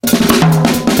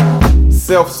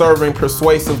self-serving,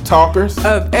 persuasive talkers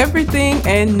of everything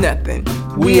and nothing.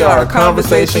 We are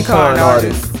Conversation Con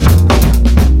Artists.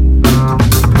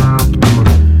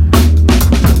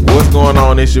 What's going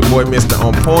on? It's your boy, Mr.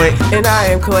 On Point. And I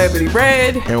am Calamity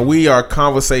Red. And we are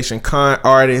Conversation Con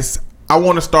Artists. I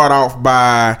want to start off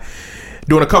by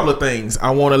doing a couple of things.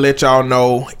 I want to let y'all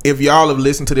know, if y'all have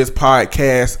listened to this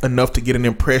podcast enough to get an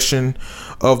impression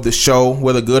of the show,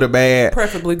 whether good or bad.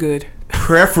 Preferably good.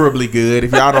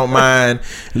 If y'all don't mind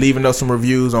leaving us some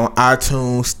reviews on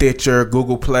iTunes, Stitcher,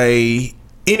 Google Play,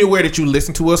 anywhere that you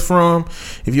listen to us from.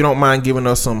 If you don't mind giving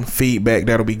us some feedback,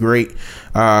 that'll be great.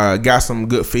 Got some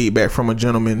good feedback from a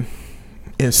gentleman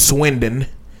in Swindon,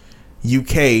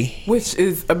 UK, which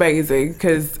is amazing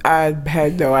because I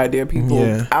had no idea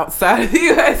people outside of the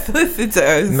US listen to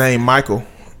us. Named Michael,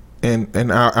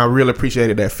 and I really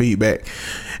appreciated that feedback.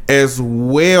 As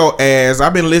well as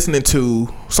I've been listening to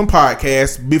some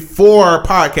podcasts before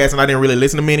podcasts, and I didn't really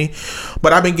listen to many,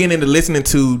 but I've been getting into listening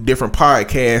to different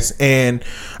podcasts, and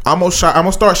I'm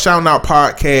gonna start shouting out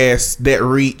podcasts that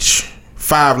reach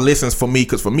 5 listens for me,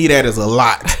 because for me that is a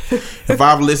lot. If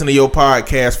I've listened to your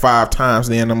podcast 5 times,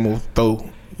 then I'm gonna throw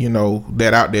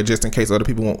that out there just in case other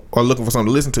people are looking for something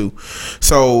to listen to.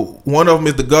 So one of them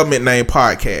is the Government Name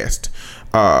Podcast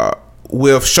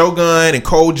with Shogun and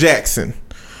Cole Jackson.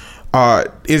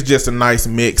 It's just a nice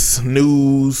mix.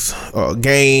 News,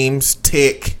 games,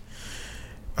 tech,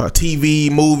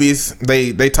 TV, movies.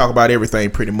 They talk about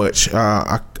everything pretty much.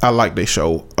 I like their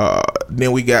show.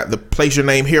 Then we got the Place Your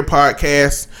Name Here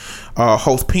podcast.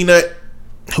 Host Peanut,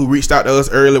 who reached out to us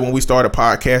early when we started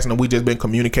podcasting, and we just been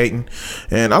communicating.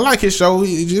 And I like his show.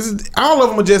 All of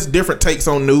them are just different takes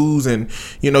on news, and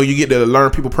you get to learn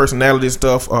people's personality and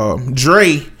stuff.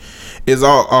 Dre is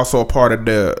also a part of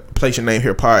the Place Your Name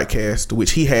Here podcast,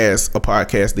 which he has a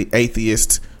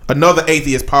podcast, another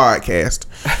atheist podcast.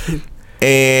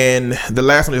 And the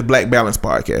last one is Black Balance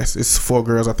podcast. It's 4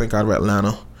 girls, I think, out of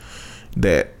Atlanta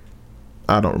that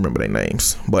I don't remember their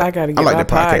names, but I gotta get my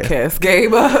podcast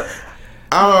game up.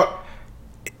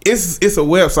 It's a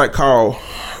website called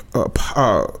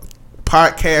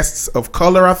Podcasts of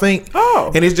Color, I think.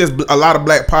 Oh. And it's just a lot of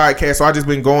black podcasts. So I just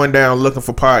been going down looking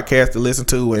for podcasts to listen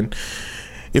to, and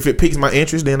if it piques my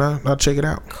interest, then I'll check it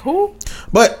out. Cool.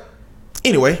 But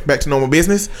anyway, back to normal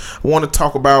business. I want to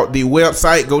talk about the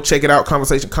website. Go check it out,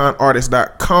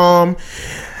 conversationconartist.com.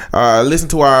 Listen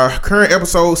to our current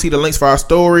episodes, see the links for our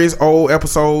stories, old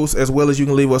episodes, as well as you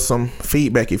can leave us some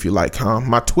feedback if you like.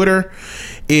 My Twitter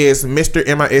is Mr.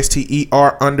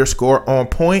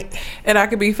 MISTER_on-point. And I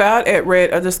can be found at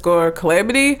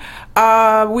red_calamity.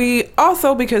 We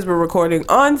also, because we're recording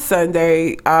on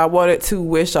Sunday, I wanted to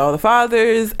wish all the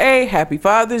fathers a happy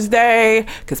Father's Day,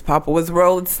 because Papa was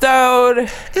Rolling Stone.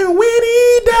 And when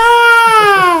he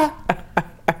died,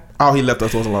 oh, he left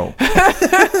us alone.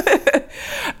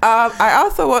 I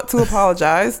also want to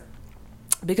apologize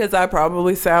because I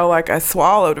probably sound like I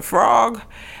swallowed a frog.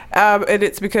 And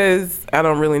it's because I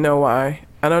don't really know why.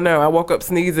 I don't know. I woke up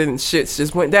sneezing and shit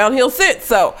just went downhill since.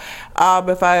 So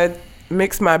if I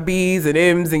mix my B's and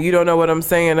M's and you don't know what I'm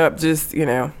saying up, just,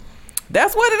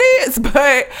 that's what it is.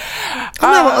 But I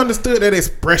never understood that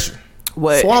expression.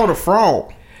 What? Swallowed a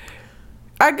frog.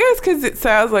 I guess because it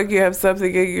sounds like you have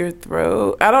something in your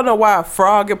throat. I don't know why a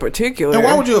frog in particular. And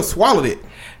why would you have swallowed it?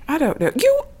 I don't know.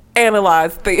 You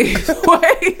analyze things way too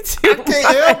much. I can't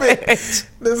help it.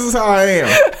 This is how I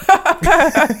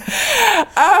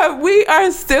am. We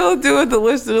are still doing the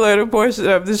listener letter portion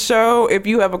of the show. If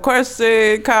you have a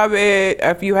question, comment,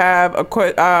 if you have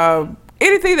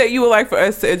anything that you would like for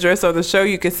us to address on the show,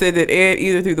 you can send it in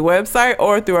either through the website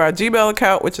or through our Gmail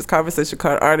account, which is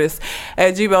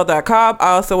conversationconartist@gmail.com. I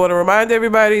also want to remind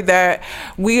everybody that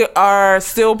we are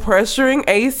still pressuring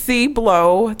AC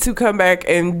Blow to come back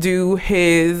and do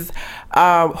his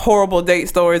horrible date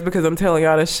stories, because I'm telling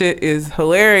y'all, this shit is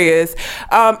hilarious.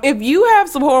 If you have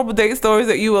some horrible date stories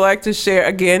that you would like to share,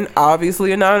 again,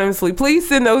 obviously anonymously, please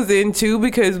send those in too,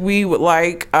 because we would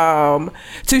like to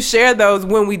share those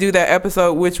when we do that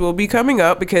episode, which will be coming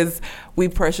up, because we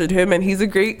pressured him and he's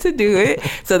agreed to do it.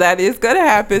 So that is going to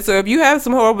happen. So if you have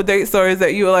some horrible date stories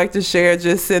that you would like to share,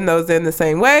 just send those in the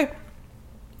same way.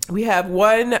 We have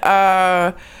one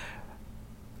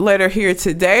letter here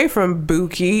today from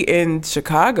Buki in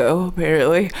Chicago,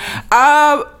 apparently.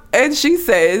 And she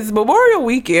says, Memorial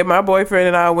weekend, my boyfriend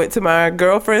and I went to my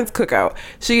girlfriend's cookout.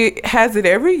 She has it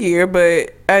every year,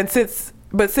 and since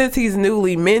But since he's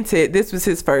newly minted, this was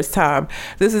his first time.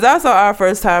 This is also our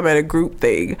first time at a group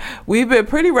thing. We've been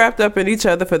pretty wrapped up in each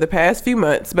other for the past few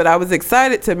months, but I was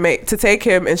excited to take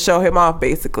him and show him off,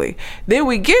 basically. Then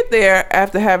we get there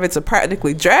after having to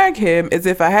practically drag him as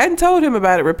if I hadn't told him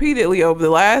about it repeatedly over the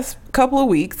last couple of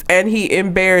weeks, and he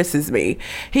embarrasses me.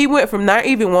 He went from not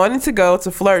even wanting to go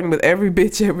to flirting with every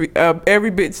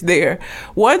bitch there.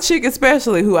 One chick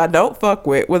especially, who I don't fuck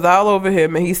with, was all over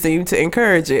him, and he seemed to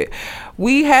encourage it.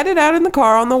 We had it out in the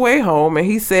car on the way home, and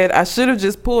he said I should have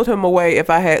just pulled him away if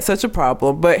I had such a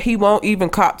problem, but he won't even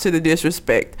cop to the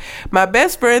disrespect. My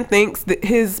best friend thinks that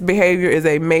his behavior is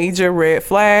a major red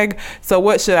flag, so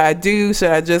what should I do?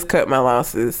 Should I just cut my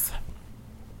losses?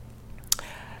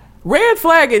 Red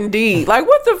flag indeed. Like,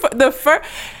 what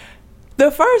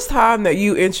the first time that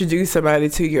you introduce somebody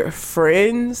to your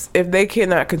friends, if they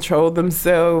cannot control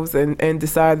themselves and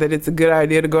decide that it's a good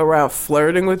idea to go around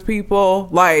flirting with people,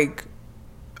 like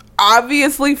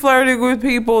obviously flirting with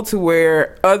people to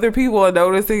where other people are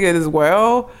noticing it as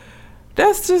well,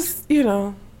 that's just,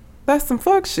 that's some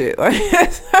fuck shit. Like,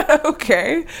 that's not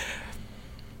okay.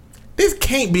 This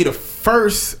can't be the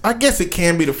first. I guess it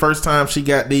can be the first time she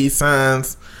got these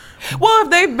signs. Well, if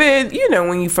they've been,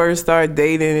 when you first start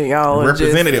dating and y'all are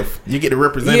representative, you get the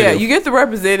representative. Yeah, you get the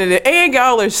representative, and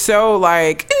y'all are so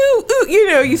like, ooh,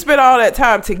 you spend all that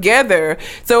time together.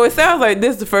 So it sounds like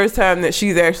this is the first time that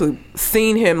she's actually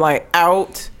seen him like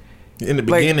out. In the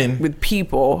beginning, with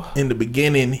people. In the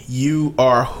beginning, you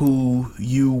are who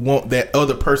you want that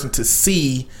other person to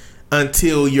see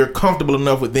until you're comfortable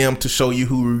enough with them to show you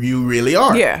who you really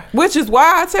are. Yeah, which is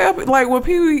why I tell people, like, when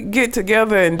people get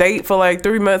together and date for like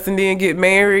 3 months and then get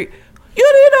married, you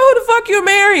don't even know who the fuck you're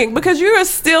marrying because you're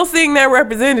still seeing that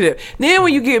representative. Then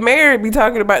when you get married, be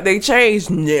talking about they changed.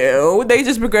 No, they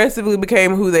just progressively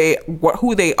became who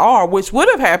they are, which would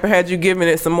have happened had you given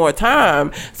it some more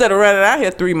time instead of running out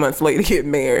here 3 months later to get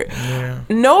married. Yeah.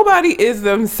 Nobody is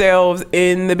themselves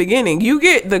in the beginning. You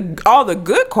get all the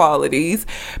good qualities,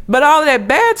 but all that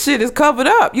bad shit is covered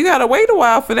up. You gotta wait a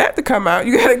while for that to come out.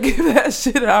 You gotta give that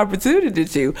shit an opportunity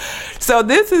to. So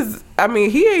this is,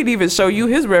 he ain't even show you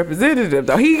his representative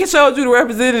though. He showed you the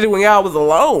representative when y'all was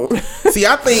alone. See,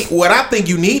 I think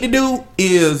you need to do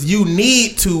is you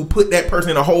need to put that person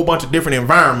in a whole bunch of different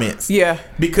environments. Yeah.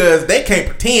 Because they can't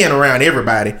pretend around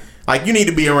everybody. Like, you need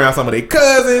to be around some of their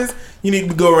cousins. You need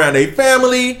to go around their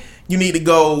family. You need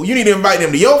to invite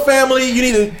them to your family. You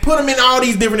need to put them in all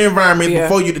these different environments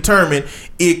before you determine it.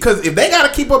 Because if they got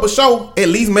to keep up a show, at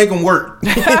least make them work.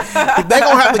 If they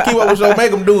going to have to keep up a show,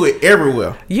 make them do it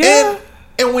everywhere. Yeah.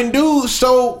 And when dudes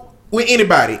show, with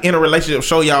anybody in a relationship,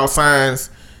 show y'all signs,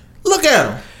 look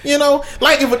at them.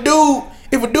 Like if a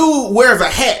dude wears a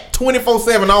hat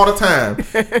 24/7 all the time,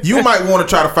 you might want to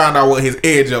try to find out what his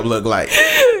edge up look like,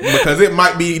 because it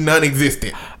might be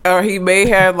non-existent. Or he may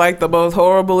have like the most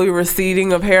horribly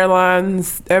receding of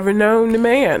hairlines ever known to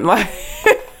man. Like,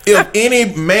 if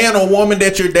any man or woman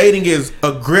that you're dating is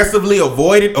aggressively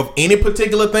avoided of any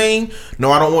particular thing,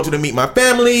 no, I don't want you to meet my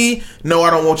family. No, I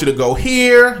don't want you to go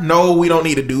here. No, we don't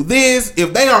need to do this.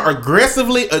 If they are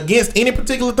aggressively against any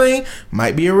particular thing,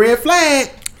 might be a red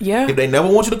flag. Yeah. If they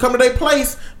never want you to come to their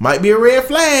place, might be a red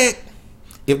flag.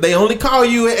 If they only call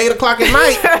you at 8 o'clock at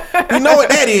night, we know what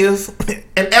that is.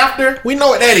 And after, we know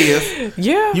what that is.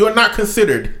 Yeah. You are not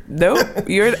considered. Nope. And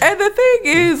the thing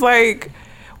is, like,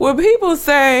 when people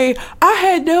say, I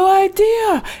had no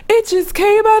idea, it just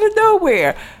came out of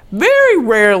nowhere, very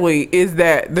rarely is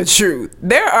that the truth.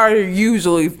 There are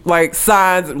usually like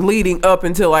signs leading up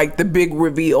until like the big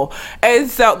reveal. And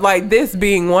so like this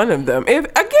being one of them. If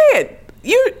again,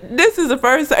 this is the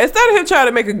first time, instead of him trying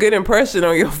to make a good impression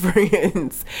on your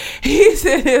friends, he's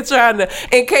in here trying to,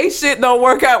 in case shit don't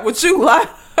work out with you, line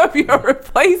up your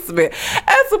replacement.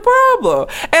 That's a problem.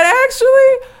 And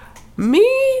actually,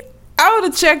 I would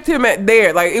have checked him at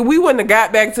there. Like, if we wouldn't have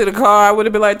got back to the car, I would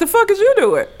have been like, the fuck is you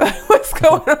doing? What's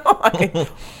going on? I didn't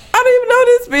even know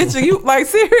this bitch. Are you, like,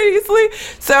 seriously?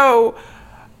 So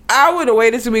I would have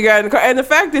waited till we got in the car. And the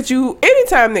fact that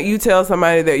anytime that you tell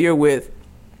somebody that you're with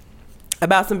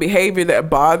about some behavior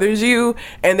that bothers you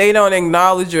and they don't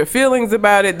acknowledge your feelings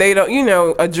about it, they don't,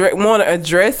 want to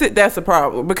address it, that's a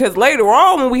problem. Because later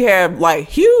on when we have like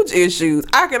huge issues,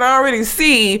 I can already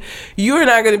see you're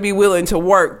not going to be willing to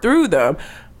work through them.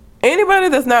 Anybody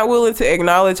that's not willing to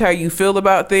acknowledge how you feel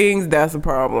about things, that's a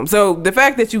problem. So the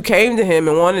fact that you came to him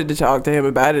and wanted to talk to him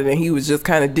about it and he was just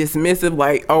kind of dismissive,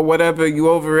 like, oh, whatever, you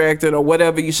overreacted, or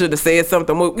whatever, you should have said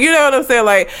something. You know what I'm saying?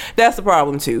 Like, that's a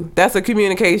problem too. That's a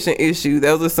communication issue.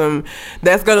 That's going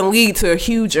to lead to a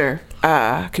huger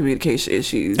communication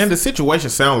issues. And the situation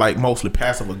sound like mostly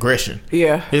passive aggression.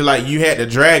 Yeah. It's like you had to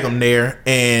drag him there,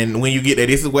 and when you get there,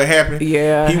 this is what happened.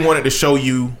 Yeah. He wanted to show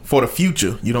you for the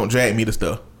future, you don't drag me to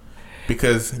stuff.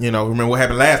 Because, remember what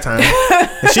happened last time.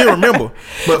 And she'll remember.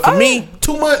 But for me,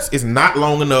 2 months is not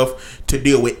long enough to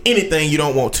deal with anything you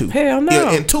don't want to. Hell no.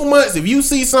 In 2 months, if you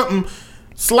see something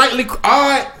slightly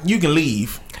odd, you can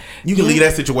leave. You can leave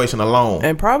that situation alone.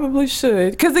 And probably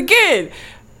should. Because again,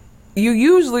 you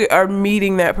usually are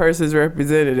meeting that person's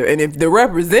representative. And if the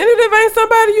representative ain't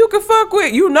somebody you can fuck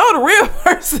with, you know the real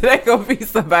person ain't gonna be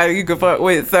somebody you can fuck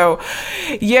with. So,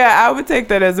 yeah, I would take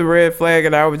that as a red flag,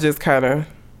 and I would just kind of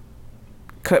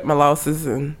cut my losses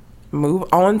and move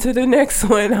on to the next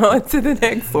one. I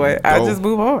just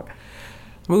move on.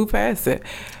 Move past it.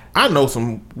 I know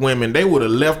some women, they would have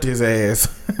left his ass.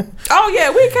 Oh, yeah,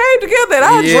 we came together and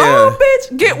I drove,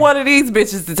 bitch. Get one of these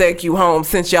bitches to take you home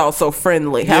since y'all so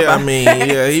friendly. How about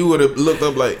that? He would have looked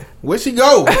up like, where'd she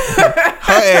go? Her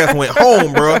ass went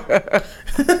home, bro.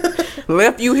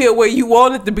 Left you here where you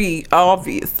wanted to be,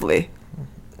 obviously.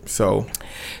 So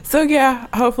yeah,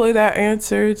 hopefully that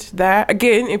answered that.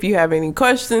 Again, if you have any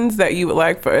questions that you would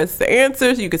like for us to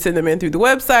answer, you can send them in through the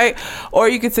website, or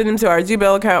you can send them to our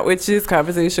Gmail account, which is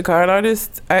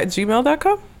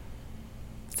conversationconartist@gmail.com.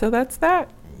 So that's that.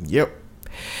 Yep.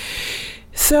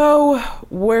 So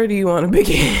where do you want to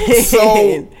begin?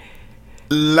 So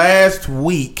last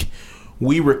week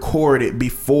we recorded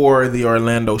before the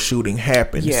Orlando shooting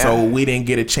happened. Yeah. So we didn't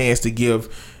get a chance to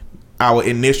give our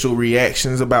initial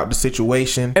reactions about the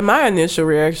situation. And my initial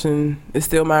reaction is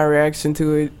still my reaction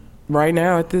to it right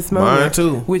now at this moment. Mine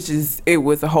too. Which is, it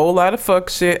was a whole lot of fuck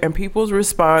shit, and people's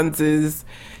responses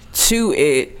to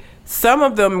it, some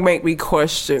of them make me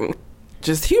question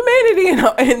just humanity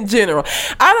in general.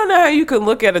 I don't know how you can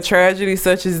look at a tragedy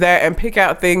such as that and pick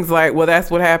out things like, well, that's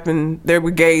what happened. They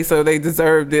were gay, so they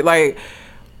deserved it. Like,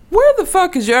 where the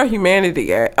fuck is your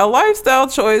humanity at? A lifestyle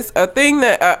choice, a thing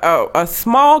that a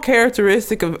small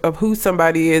characteristic of who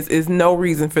somebody is no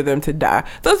reason for them to die.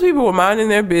 Those people were minding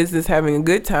their business, having a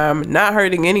good time, not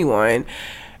hurting anyone.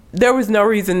 There was no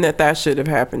reason that should have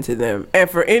happened to them. And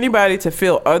for anybody to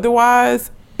feel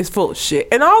otherwise is full of shit.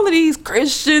 And all of these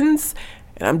Christians,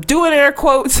 and I'm doing air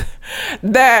quotes,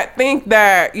 that think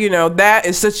that, that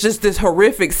is just this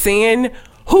horrific sin,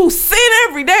 who sin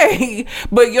every day,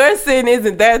 but your sin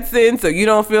isn't that sin, so you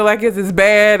don't feel like it's as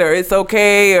bad or it's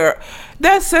okay, or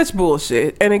that's such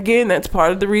bullshit. And again, that's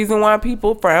part of the reason why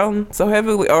people frown so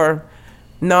heavily, or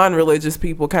non-religious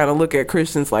people kind of look at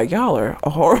Christians like, y'all are a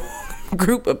horrible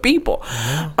group of people.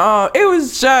 Mm-hmm. It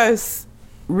was just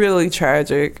really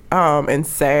tragic and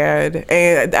sad.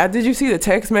 And did you see the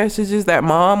text messages that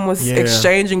mom was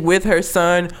exchanging with her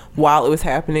son while it was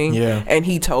happening? Yeah. And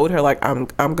he told her, like, I'm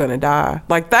gonna die.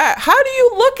 Like that. How do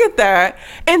you look at that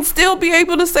and still be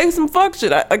able to say some fuck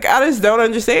shit? I just don't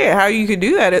understand how you could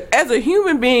do that. As a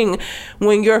human being,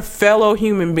 when your fellow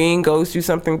human being goes through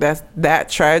something that's that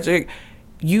tragic,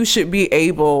 you should be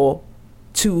able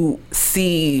to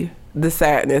see the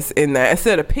sadness in that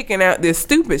instead of picking out this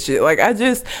stupid shit. Like, I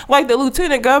just, like the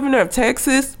lieutenant governor of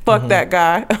Texas, fuck that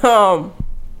guy,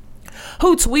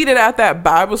 who tweeted out that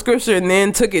Bible scripture and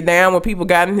then took it down when people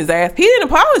got in his ass. He didn't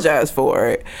apologize for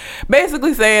it,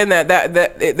 basically saying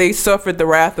that they suffered the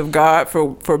wrath of God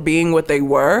for being what they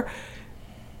were.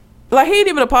 Like, he didn't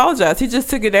even apologize. He just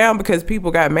took it down because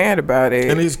people got mad about it.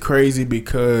 And it's crazy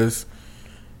because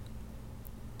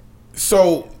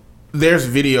there's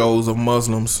videos of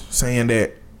Muslims saying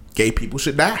that gay people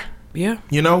should die. Yeah.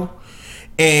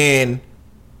 And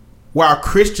while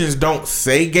Christians don't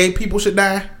say gay people should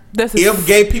die, if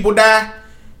gay people die,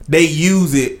 they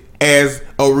use it as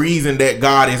a reason that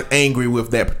God is angry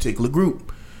with that particular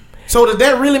group. So does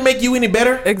that really make you any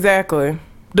better? Exactly.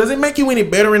 Does it make you any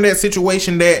better in that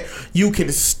situation that you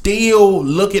can still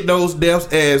look at those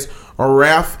deaths as a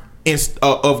wrath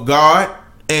of God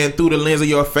and through the lens of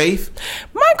your faith?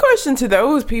 My question to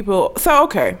those people, so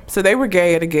they were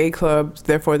gay at a gay club,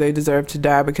 therefore they deserve to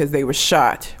die because they were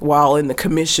shot while in the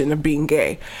commission of being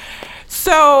gay.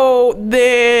 So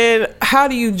then how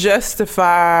do you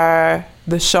justify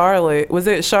the Charlotte? Was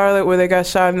it Charlotte where they got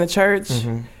shot in the church?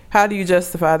 Mm-hmm. How do you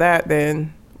justify that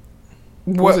then?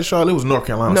 Was it Charlotte? It was North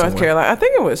Carolina. North Carolina. I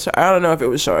think it was. I don't know if it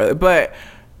was Charlotte, but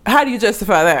how do you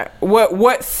justify that?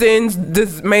 What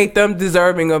sins made them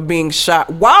deserving of being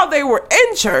shot while they were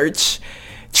in church?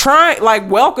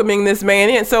 welcoming this man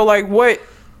in. So like, what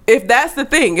if that's the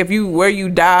thing? If where you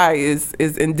die is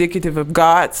indicative of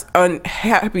God's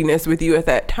unhappiness with you at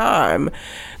that time,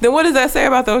 then what does that say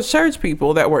about those church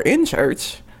people that were in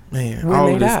church? Man, when all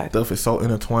they of this died? stuff is so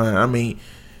intertwined. I mean,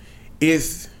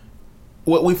 it's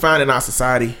what we find in our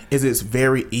society is it's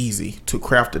very easy to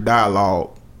craft a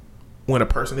dialogue when a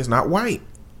person is not white.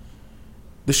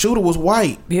 The shooter was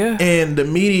white, yeah, and the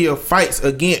media fights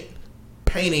against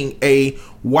painting a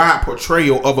wide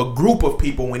portrayal of a group of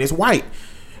people when it's white.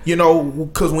 You know,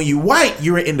 because when you're white,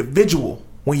 you're an individual.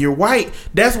 When you're white,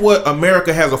 that's what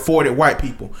America has afforded white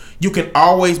people. You can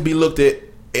always be looked at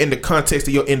in the context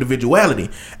of your individuality,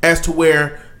 as to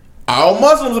where all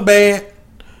Muslims are bad,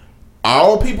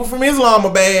 all people from Islam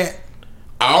are bad,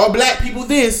 all black people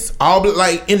this,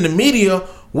 like in the media,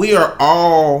 we are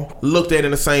all looked at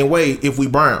in the same way if we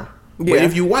brown. Yeah. But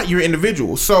if you white, you're an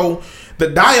individual. So the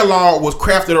dialogue was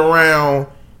crafted around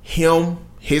him,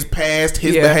 his past,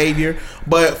 his behavior.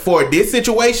 But for this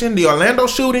situation, the Orlando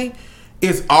shooting,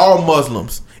 it's all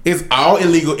Muslims. It's all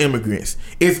illegal immigrants.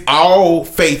 It's all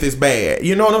faith is bad.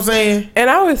 You know what I'm saying? And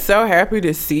I was so happy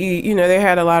to see, they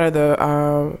had a lot of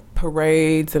the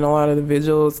parades and a lot of the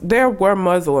vigils. There were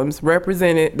Muslims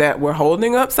represented that were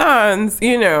holding up signs,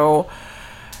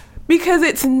 because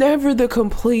it's never the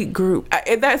complete group.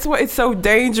 That's why it's so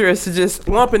dangerous to just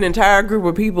lump an entire group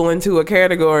of people into a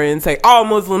category and say all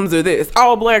Muslims are this,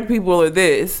 all black people are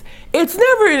this. It's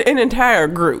never an entire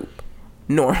group.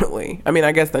 Normally, I mean,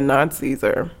 I guess the Nazis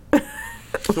are a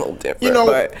little different.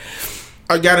 But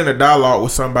I got in a dialogue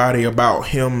with somebody about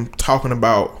him talking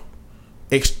about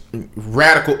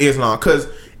radical Islam, because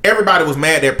everybody was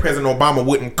mad that President Obama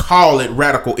wouldn't call it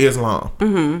radical Islam.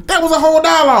 Mm-hmm. That was a whole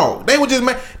dialogue. They were just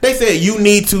mad. They said you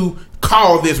need to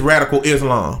call this radical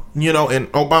Islam. And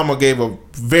Obama gave a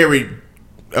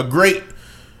great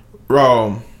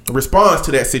response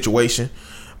to that situation,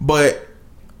 but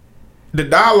the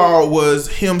dialogue was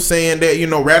him saying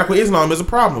that, radical Islam is a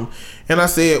problem. And I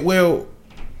said, well,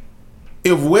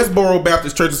 if Westboro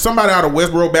Baptist Church, if somebody out of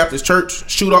Westboro Baptist Church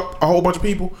shoot up a whole bunch of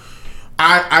people,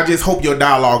 I just hope your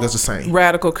dialogue is the same.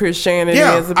 Radical Christianity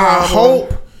is a problem. I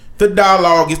hope the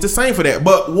dialogue is the same for that.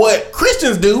 But what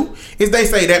Christians do is they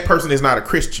say that person is not a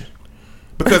Christian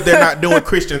because they're not doing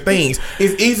Christian things.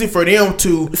 It's easy for them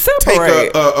to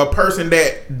take a person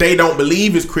that they don't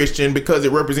believe is Christian because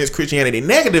it represents Christianity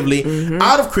negatively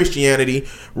out of Christianity,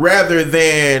 rather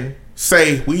than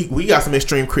say we got some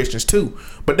extreme Christians too.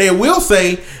 But they will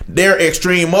say they're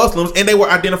extreme Muslims, and they will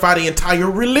identify the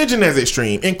entire religion as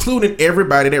extreme, including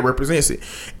everybody that represents it.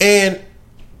 And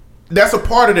that's a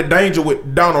part of the danger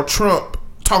with Donald Trump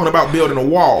talking about building a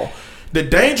wall. The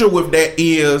danger with that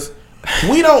is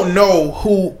we don't know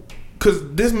who, because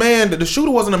this man, the shooter,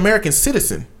 was an American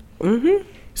citizen. Mm-hmm.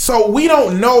 So we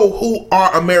don't know who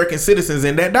are American citizens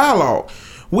in that dialogue.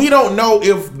 We don't know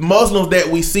if Muslims that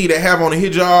we see that have on a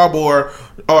hijab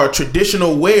or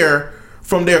traditional wear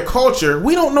from their culture,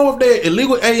 we don't know if they're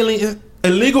illegal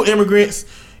immigrants,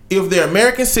 if they're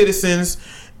American citizens,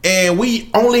 and we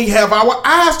only have our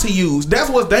eyes to use. That's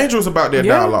what's dangerous about their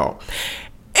dialogue.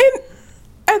 And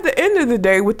at the end of the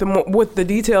day, with the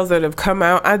details that have come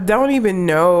out, I don't even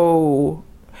know.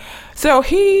 So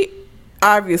he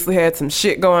obviously had some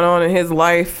shit going on in his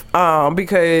life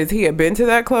because he had been to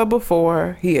that club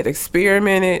before. He had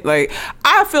experimented. Like,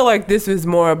 I feel like this was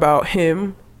more about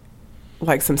him,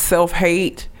 like some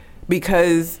self-hate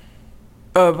because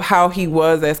of how he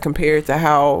was as compared to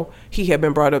how he had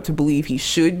been brought up to believe he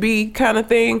should be, kind of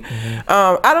thing. Mm-hmm.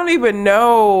 I don't even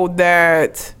know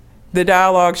that the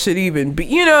dialogue should even be,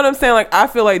 you know what I'm saying? Like, I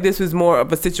feel like this was more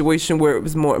of a situation where it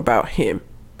was more about him.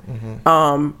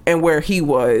 Mm-hmm. And where he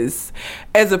was,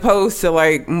 as opposed to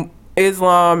like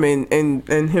Islam and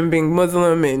him being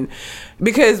Muslim. And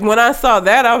because when I saw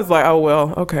that, I was like, oh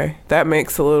well, okay, that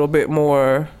makes a little bit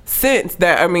more sense.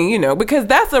 That, I mean, because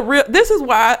that's this is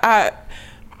why I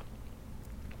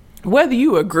whether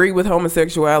you agree with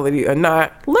homosexuality or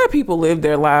not, let people live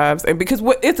their lives. And because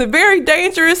it's a very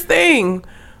dangerous thing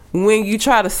when you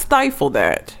try to stifle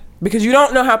that, because you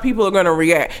don't know how people are going to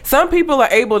react. Some people are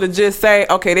able to just say,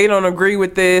 okay, they don't agree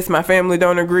with this, my family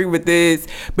don't agree with this,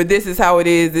 but this is how it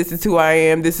is, this is who I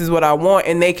am, this is what I want,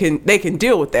 and they can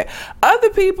deal with that.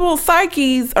 Other people's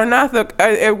psyches are not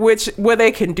where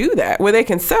they can do that, where they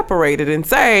can separate it and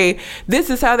say,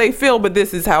 this is how they feel, but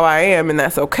this is how I am, and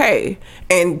that's okay.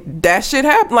 And that shit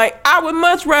happen. Like, I would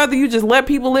much rather you just let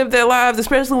people live their lives,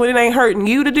 especially when it ain't hurting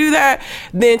you to do that,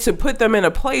 than to put them in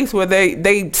a place where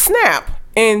they snap.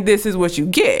 And this is what you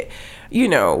get. It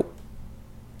ain't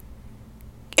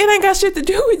got shit to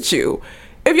do with you.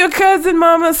 If your cousin,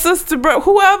 mama, sister, bro,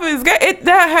 whoever is gay,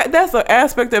 that's an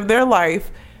aspect of their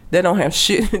life that don't have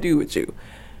shit to do with you.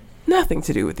 Nothing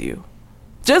to do with you.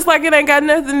 Just like it ain't got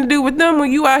nothing to do with them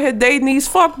when you out here dating these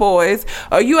fuck boys,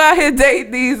 or you out here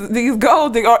dating these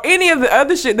gold diggers, or any of the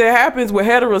other shit that happens with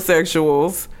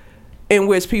heterosexuals, in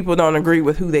which people don't agree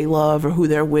with who they love or who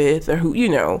they're with or who, you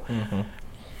know. Mm-hmm.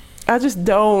 I just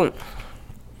don't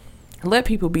let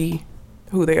people be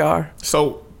who they are.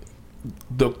 So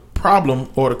the problem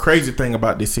or the crazy thing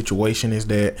about this situation is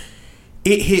that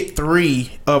it hit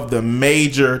 3 of the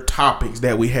major topics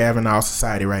that we have in our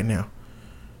society right now.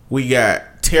 We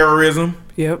got terrorism.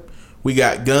 Yep. We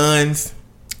got guns,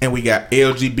 and we got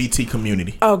LGBT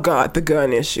community. Oh God, the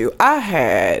gun issue. I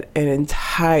had an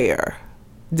entire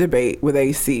debate with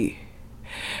AC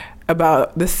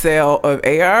about the sale of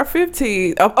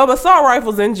AR-15 of assault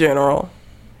rifles in general,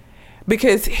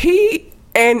 because I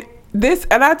told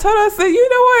her, I said, you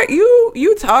know what,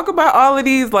 you talk about all of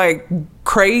these like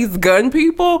crazed gun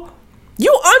people,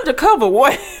 you undercover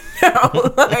one now.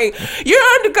 Like, you're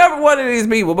undercover one of these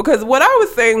people, because what I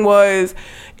was saying was,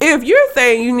 if you're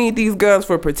saying you need these guns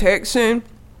for protection,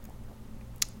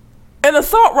 an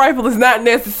assault rifle is not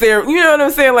necessary. You know what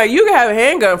I'm saying? Like, you can have a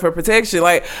handgun for protection.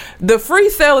 Like, the free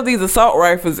sale of these assault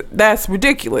rifles, that's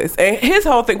ridiculous. And his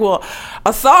whole thing, well,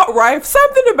 assault rifle,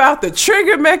 something about the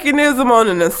trigger mechanism on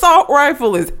an assault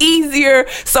rifle is easier.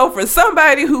 So for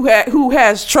somebody who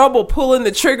has trouble pulling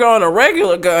the trigger on a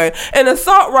regular gun, an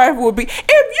assault rifle would be, if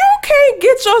you can't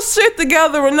get your shit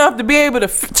together enough to be able to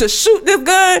shoot this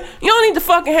gun, you don't need to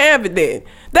fucking have it then.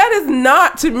 That is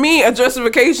not, to me, a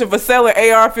justification for selling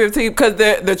AR-15, because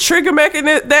the trigger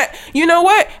mechanism, that, you know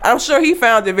what? I'm sure he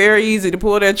found it very easy to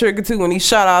pull that trigger too when he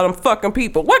shot all them fucking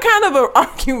people. What kind of an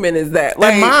argument is that?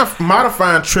 Like, and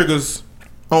modifying triggers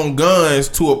on guns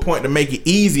to a point to make it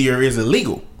easier is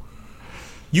illegal.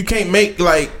 You can't make them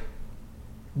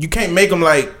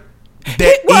like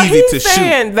that easy to shoot. He's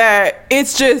saying that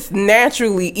it's just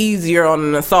naturally easier on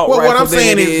an assault rifle. What I'm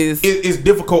saying is it's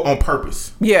difficult on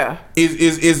purpose. Yeah.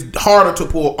 It's harder to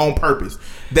pull on purpose.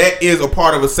 That is a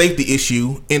part of a safety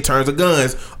issue in terms of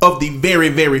guns, of the very,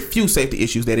 very few safety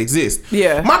issues that exist.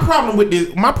 Yeah. My problem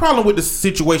with the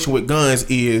situation with guns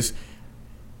is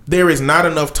there is not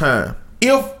enough time.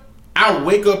 If I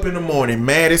wake up in the morning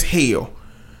mad as hell,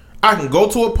 I can go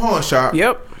to a pawn shop.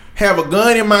 Yep. Have a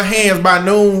gun in my hands by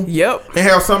noon. Yep. And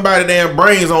have somebody damn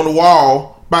brains on the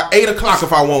wall by 8 o'clock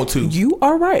if I want to. You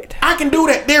are right. I can do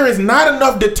that. There is not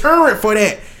enough deterrent for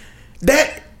that.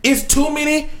 That is too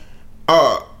many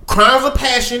crimes of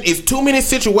passion. It's too many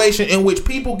situations in which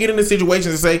people get into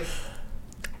situations and say,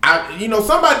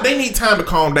 they need time to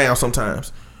calm down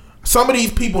sometimes. Some of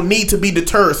these people need to be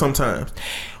deterred sometimes.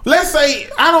 Let's say,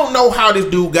 I don't know how this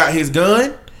dude got his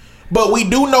gun, but we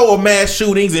do know of mass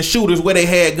shootings and shooters where they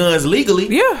had guns legally.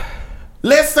 Yeah.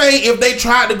 Let's say if they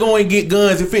tried to go and get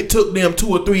guns, if it took them 2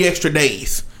 or 3 extra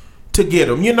days to get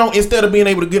them, instead of being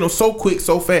able to get them so quick,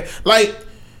 so fast. Like,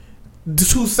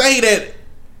 to say that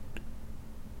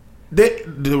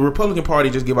the Republican Party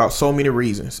just give out so many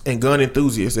reasons, and gun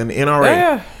enthusiasts and the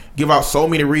NRA give out so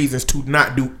many reasons to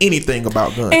not do anything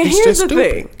about guns. And it's here's just the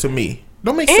stupid thing. To me.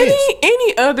 Don't make sense.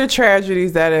 Any other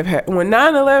tragedies that have happened, when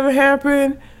 9/11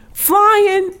 happened,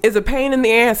 flying is a pain in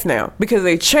the ass now, because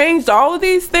they changed all of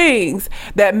these things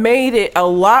that made it a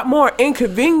lot more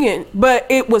inconvenient, but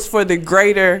it was for the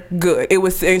greater good. It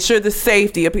was to ensure the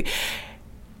safety of people.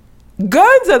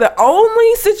 Guns are the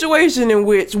only situation in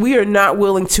which we are not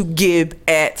willing to give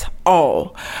at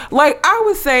all. Like I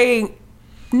was saying,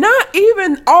 not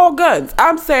even all guns.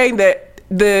 I'm saying that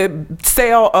the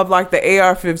sale of like the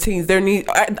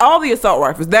AR-15s, all the assault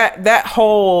rifles, that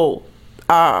whole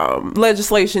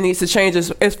legislation needs to change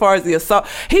as far as the assault.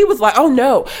 He was like, oh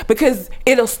no, because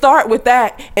it'll start with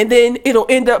that and then it'll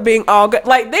end up being all good.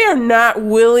 Like, they are not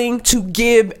willing to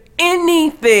give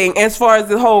anything as far as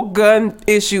the whole gun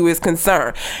issue is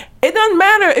concerned. It doesn't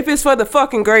matter if it's for the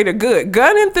fucking greater good.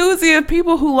 Gun enthusiasts,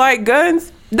 people who like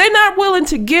guns, they're not willing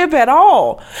to give at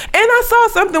all. And I saw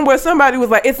something where somebody was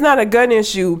like, it's not a gun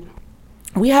issue,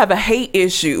 we have a hate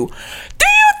issue. Do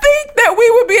you think that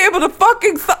we would be able to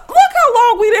fucking look how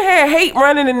long we done had hate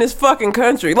running in this fucking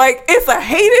country? Like, it's a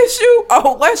hate issue?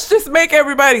 Oh, let's just make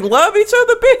everybody love each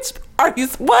other, bitch. Are you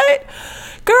what?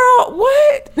 Girl,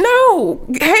 what? No.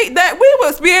 Hate that. We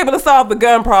must be able to solve the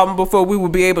gun problem before we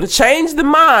would be able to change the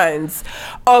minds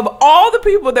of all the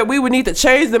people that we would need to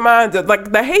change the minds of.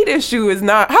 Like, the hate issue is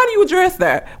not, how do you address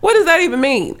that? What does that even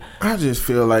mean? I just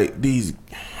feel like the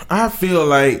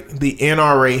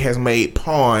NRA has made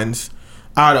pawns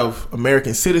out of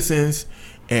American citizens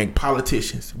and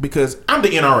politicians, because I'm the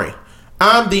NRA.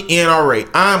 I'm the NRA.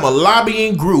 I'm a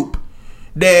lobbying group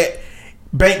that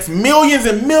banks millions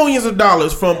and millions of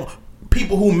dollars from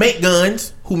people who make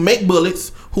guns, who make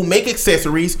bullets, who make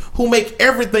accessories, who make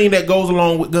everything that goes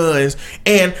along with guns.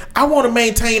 And I want to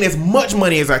maintain as much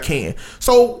money as I can.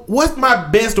 So what's my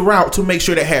best route to make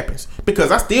sure that happens?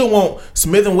 Because I still want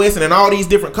Smith & Wesson and all these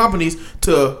different companies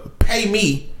to pay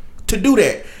me to do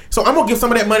that. So I'm going to give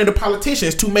some of that money to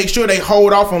politicians to make sure they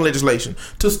hold off on legislation,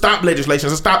 to stop legislation,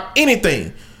 to stop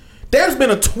anything. There's been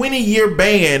a 20-year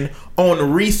ban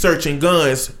on researching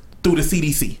guns through the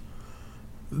CDC.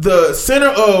 The Center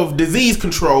of Disease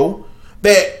Control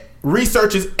that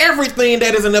researches everything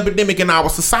that is an epidemic in our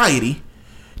society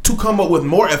to come up with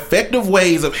more effective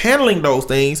ways of handling those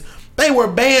things. They were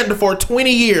banned for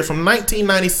 20 years from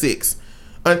 1996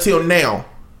 until now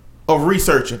of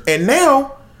researching. And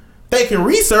now they can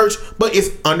research, but it's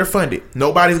underfunded.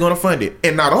 Nobody's going to fund it.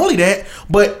 And not only that,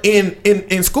 but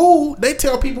in school, they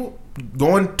tell people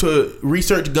going to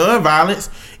research gun violence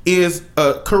is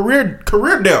a career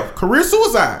death, career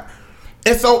suicide.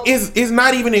 And so it's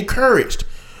not even encouraged.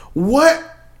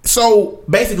 So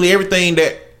basically everything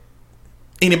that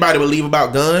anybody believe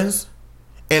about guns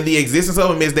and the existence of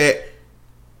them is that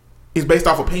it's based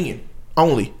off opinion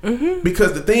only. Mm-hmm.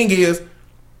 Because the thing is,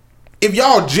 if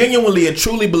y'all genuinely and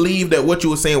truly believe that what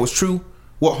you were saying was true,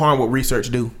 what harm would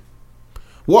research do?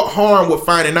 What harm would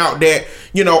finding out that,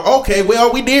 okay,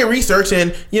 well, we did research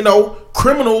and,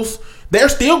 criminals, they're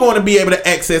still going to be able to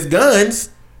access guns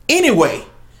anyway.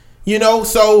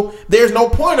 So there's no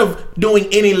point of doing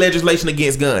any legislation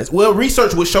against guns. Well,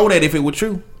 research would show that if it were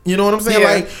true. You know what I'm saying? Yeah.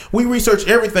 Like, we research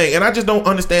everything. And I just don't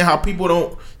understand how people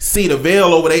don't see the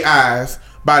veil over their eyes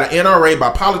by the NRA,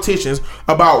 by politicians,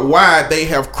 about why they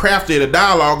have crafted a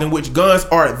dialogue in which guns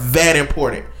are that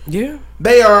important. Yeah.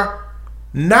 They are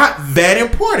not that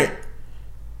important.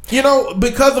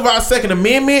 Because of our Second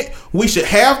Amendment, we should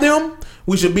have them.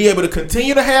 We should be able to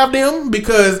continue to have them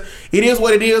because it is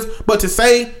what it is. But to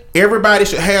say everybody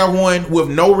should have one with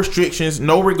no restrictions,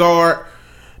 no regard,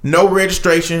 no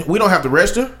registration. We don't have to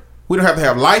register. We don't have to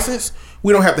have license.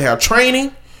 We don't have to have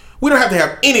training. We don't have to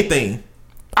have anything.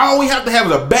 All we have to have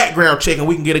is a background check and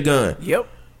we can get a gun. Yep.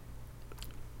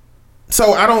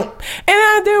 So I don't.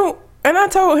 And I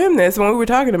told him this when we were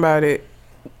talking about it.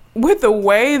 With the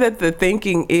way that the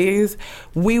thinking is,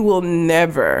 we will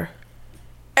never,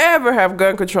 ever have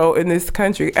gun control in this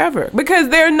country, ever. Because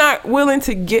they're not willing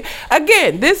to get...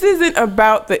 Again, this isn't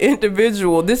about the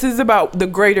individual. This is about the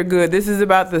greater good. This is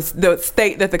about the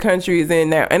state that the country is in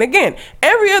now. And again,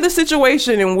 every other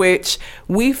situation in which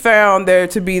we found there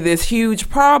to be this huge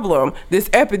problem, this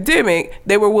epidemic,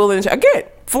 they were willing to... Again,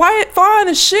 flying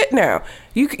is shit now.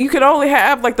 You can only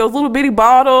have like those little bitty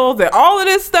bottles and all of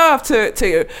this stuff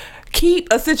to keep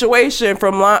a situation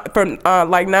from like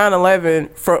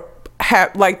 9/11 from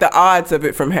like the odds of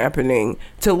it from happening,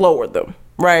 to lower them.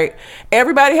 Right?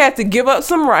 Everybody had to give up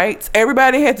some rights.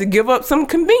 Everybody had to give up some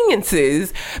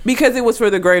conveniences because it was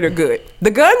for the greater good. The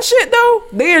gun shit though,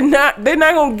 they're not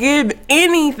gonna give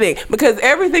anything because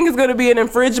everything is gonna be an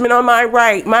infringement on my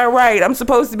right. I'm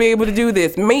supposed to be able to do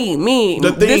this. Me.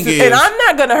 The thing is, and I'm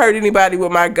not gonna hurt anybody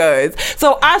with my guns.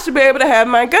 So I should be able to have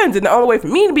my guns. And the only way for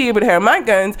me to be able to have my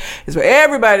guns is for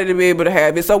everybody to be able to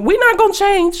have it. So we're not gonna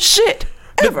change shit.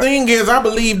 Ever. The thing is,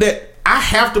 I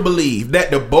have to believe that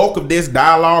the bulk of this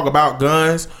dialogue about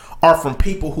guns are from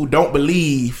people who don't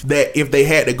believe that if they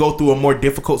had to go through a more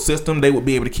difficult system, they would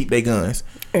be able to keep their guns.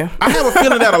 Yeah. I have a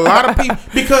feeling that a lot of people,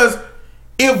 because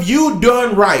if you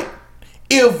done right,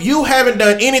 if you haven't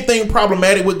done anything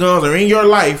problematic with guns or in your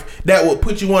life that would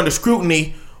put you under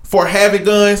scrutiny for having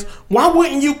guns, why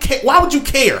wouldn't you care? Why would you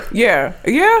care? Yeah,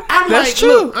 I'm that's like,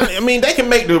 true. Look, I mean, they can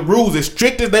make the rules as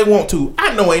strict as they want to.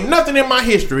 I know ain't nothing in my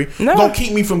history gonna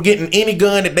keep me from getting any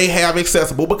gun that they have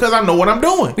accessible because I know what I'm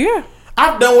doing. Yeah,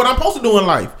 I've done what I'm supposed to do in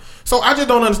life. So I just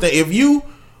don't understand.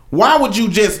 Why would you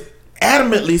just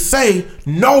adamantly say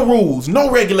no rules, no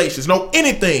regulations, no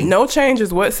anything, no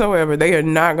changes whatsoever? They are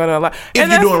not gonna allow. If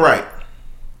you're doing right,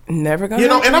 never gonna.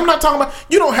 And I'm not talking about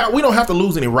we don't have to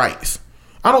lose any rights.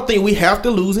 I don't think we have to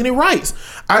lose any rights.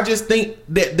 I just think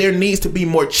that there needs to be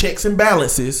more checks and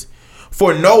balances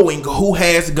for knowing who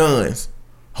has guns,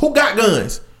 who got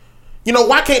guns.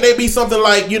 Why can't they be something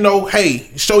like,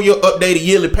 hey, show your updated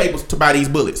yearly papers to buy these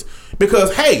bullets?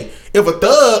 Because, hey, if a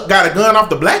thug got a gun off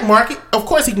the black market, of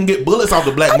course he can get bullets off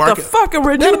the black market. The fucking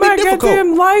renew my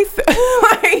goddamn life. No,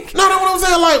 that's what I'm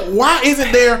saying. Like,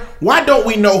 why don't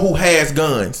we know who has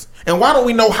guns? And why don't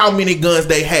we know how many guns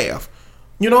they have?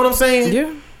 You know what I'm saying?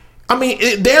 Yeah. I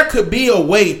mean, there could be a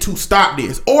way to stop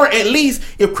this. Or at least,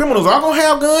 if criminals are going to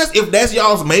have guns, if that's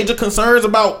y'all's major concerns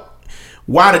about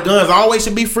why the guns always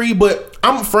should be free, but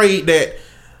I'm afraid that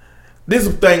this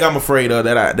is the thing I'm afraid of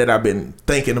that I've been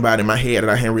thinking about in my head that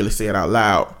I haven't really said out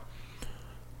loud.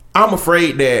 I'm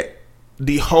afraid that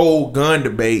the whole gun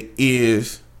debate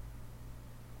is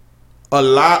a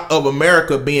lot of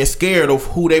America being scared of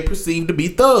who they perceive to be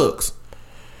thugs.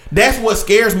 That's what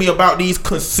scares me about these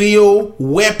concealed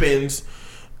weapons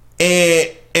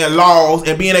and laws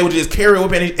and being able to just carry a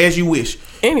weapon as you wish.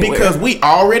 Anywhere. Because we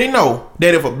already know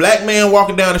that if a black man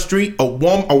walking down the street, a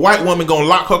white woman gonna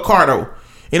lock her car door.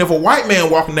 And if a white man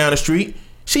walking down the street,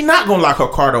 she not gonna lock her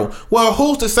car door. Well,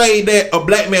 who's to say that a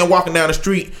black man walking down the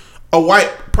street, a white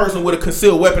person with a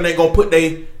concealed weapon ain't gonna put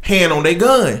their hand on their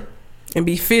gun and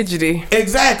be fidgety?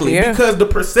 Exactly. Yeah. Because the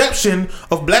perception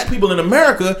of black people in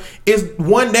America is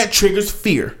one that triggers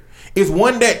fear. It's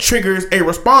one that triggers a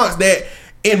response that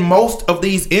in most of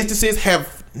these instances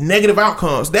have negative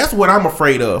outcomes. That's what I'm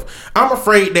afraid of. I'm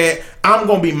afraid that I'm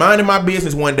gonna be minding my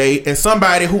business one day and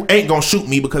somebody who ain't gonna shoot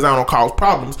me because I don't cause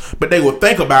problems, but they will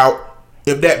think about,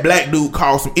 if that black dude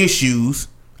caused some issues,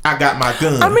 I got my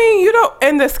gun. I mean, you don't,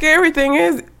 and the scary thing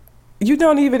is, you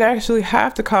don't even actually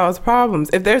have to cause problems.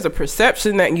 If there's a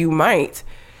perception that you might,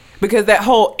 because that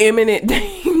whole imminent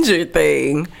danger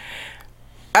thing,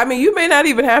 I mean, you may not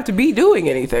even have to be doing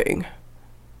anything.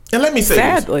 And let me say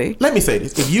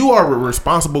this. If you are a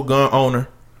responsible gun owner,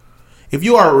 if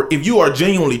you are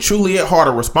genuinely, truly at heart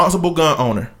a responsible gun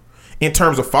owner in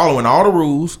terms of following all the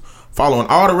rules, following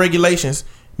all the regulations,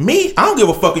 I don't give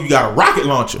a fuck if you got a rocket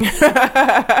launcher.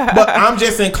 But I'm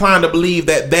just inclined to believe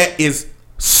that is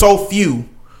so few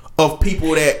of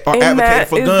people that are advocating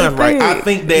for guns, right? I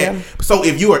think that, so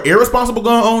if you are irresponsible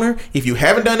gun owner, if you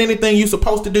haven't done anything you're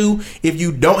supposed to do, if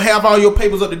you don't have all your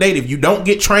papers up to date, if you don't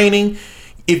get training,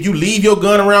 if you leave your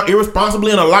gun around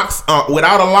irresponsibly in a lock,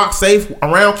 without a lock safe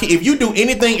around, if you do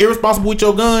anything irresponsible with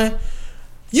your gun,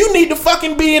 you need to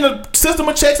fucking be in a system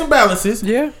of checks and balances.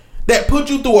 Yeah. That put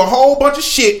you through a whole bunch of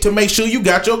shit to make sure you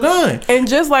got your gun. And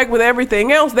just like with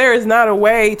everything else, there is not a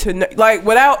way to, like,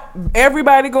 without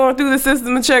everybody going through the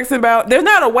system of checks and balances, there's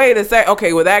not a way to say,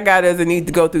 okay, well, that guy doesn't need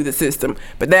to go through the system,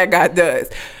 but that guy does.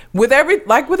 With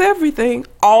everything,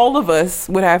 all of us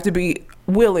would have to be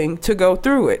willing to go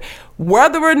through it,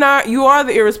 whether or not you are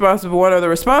the irresponsible one or the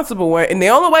responsible one. And the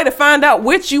only way to find out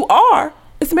which you are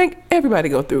is to make everybody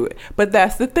go through it. But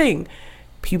that's the thing,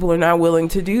 people are not willing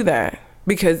to do that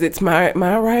because it's my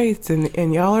rights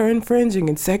and y'all are infringing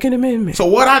in Second Amendment. So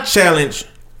what I challenge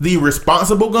the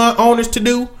responsible gun owners to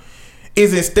do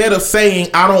is, instead of saying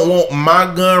I don't want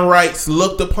my gun rights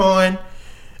looked upon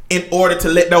in order to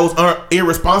let those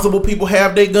irresponsible people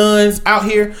have their guns out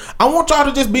here, I want y'all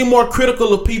to just be more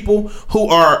critical of people who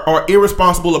are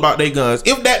irresponsible about their guns.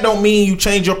 If that don't mean you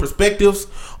change your perspectives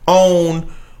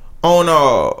on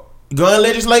gun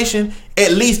legislation,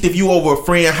 at least if you over a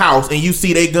friend's house and you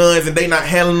see their guns and they not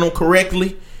handling them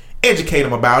correctly, educate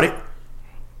them about it.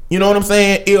 You know what I'm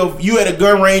saying? If you at a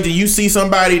gun range and you see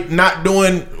somebody not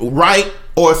doing right,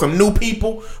 or some new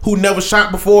people who never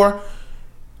shot before,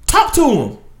 talk to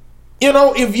them. You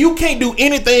know, if you can't do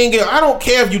anything, I don't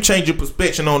care if you change your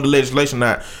perspective on the legislation or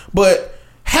not, but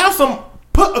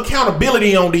put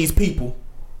accountability on these people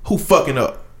who fucking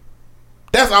up.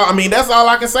 That's all. I mean, that's all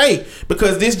I can say,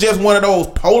 because this is just one of those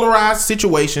polarized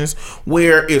situations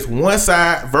where it's one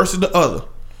side versus the other.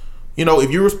 You know,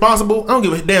 if you're responsible, I don't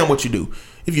give a damn what you do.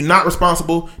 If you're not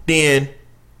responsible, then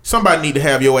somebody need to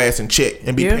have your ass in check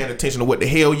and be paying attention to what the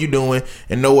hell you doing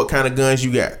and know what kind of guns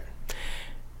you got.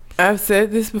 I've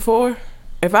said this before.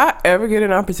 If I ever get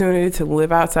an opportunity to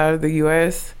live outside of the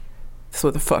U.S., that's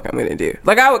what the fuck I'm gonna do.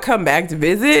 Like, I would come back to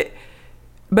visit,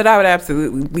 but I would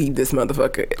absolutely leave this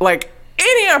motherfucker. Like,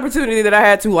 any opportunity that I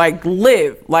had to, like,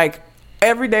 live, like,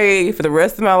 every day for the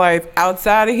rest of my life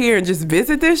outside of here and just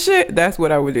visit this shit, that's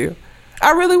what I would do.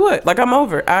 I really would. Like, I'm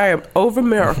over. I am over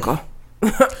America.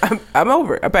 I'm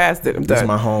over it. I passed it. I'm done. This is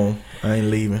my home. I ain't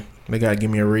leaving. They gotta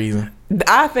give me a reason.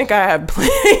 I think I have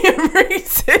plenty of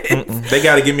reasons. They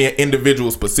gotta give me an individual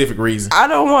specific reason. I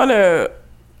don't want to,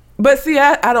 but see,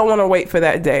 I don't want to wait for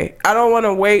that day. I don't want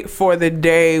to wait for the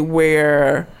day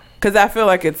where, because I feel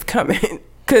like it's coming.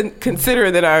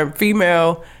 Consider that I'm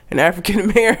female and African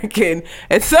American.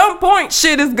 At some point,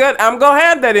 shit is good. I'm gonna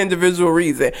have that individual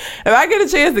reason. If I get a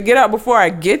chance to get out before I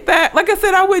get that, like I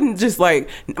said, I wouldn't just, like,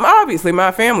 obviously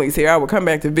my family's here. I would come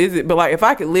back to visit, but, like, if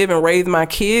I could live and raise my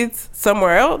kids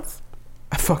somewhere else,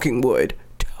 I fucking would.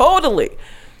 Totally.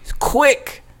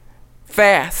 Quick,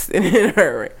 fast, and in a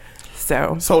hurry.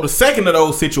 So the second of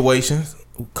those situations,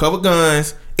 cover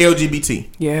guns, LGBT.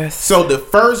 Yes. So the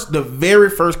very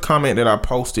first comment that I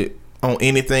posted on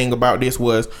anything about this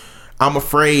was, I'm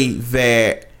afraid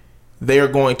that they're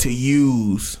going to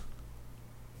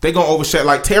overshadow,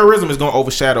 like terrorism is going to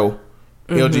overshadow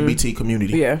LGBT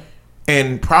community. Yeah.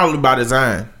 And probably by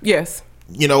design. Yes.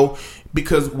 You know,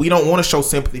 because we don't want to show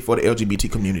sympathy for the LGBT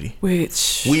community.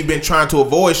 Which we've been trying to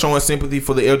avoid showing sympathy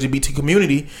for the LGBT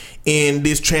community in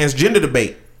this transgender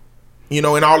debate. You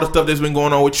know, and all the stuff that's been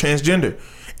going on with transgender.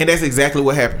 And that's exactly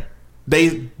what happened.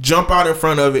 They jump out in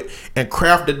front of it and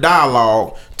craft the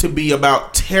dialogue to be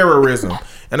about terrorism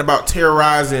and about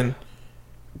terrorizing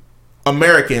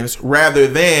Americans rather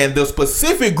than the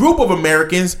specific group of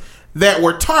Americans that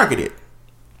were targeted.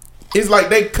 It's like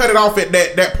they cut it off at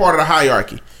that part of the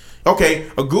hierarchy. Okay,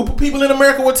 a group of people in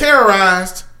America were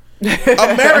terrorized.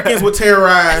 Americans were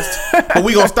terrorized, but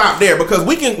we gonna stop there because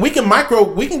we can go to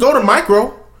micro.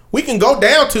 We can go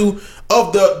down to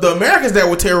of the Americans that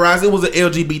were terrorized. It was an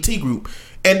LGBT group,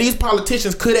 and these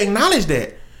politicians could acknowledge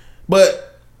that,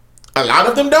 but a lot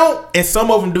of them don't, and some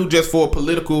of them do just for a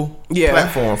political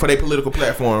platform, for their political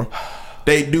platform.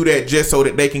 They do that just so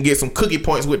that they can get some cookie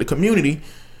points with the community.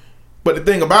 But the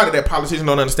thing about it that politicians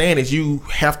don't understand is you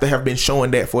have to have been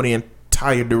showing that for the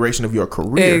entire duration of your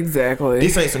career. Exactly.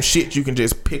 This ain't some shit you can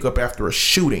just pick up after a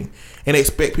shooting and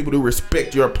expect people to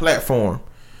respect your platform.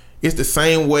 It's the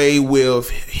same way with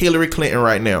Hillary Clinton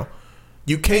right now.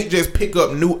 You can't just pick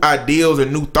up new ideals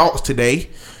and new thoughts today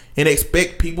and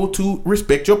expect people to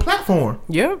respect your platform.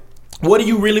 Yep. What do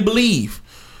you really believe?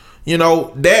 You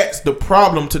know, that's the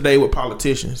problem today with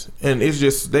politicians. And it's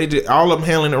just, all of them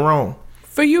handling it wrong.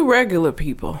 For you regular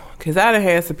people, because I done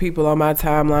had some people on my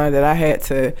timeline that I had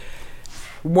to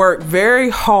work very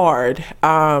hard,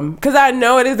 because I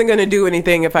know it isn't going to do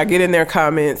anything if I get in their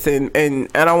comments and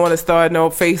I don't want to start no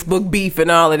Facebook beef and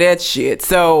all of that shit.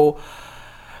 So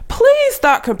please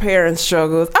stop comparing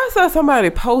struggles. I saw somebody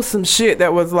post some shit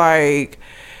that was like,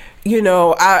 you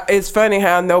know, it's funny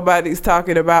how nobody's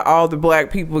talking about all the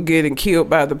black people getting killed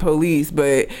by the police,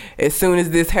 but as soon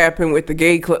as this happened with the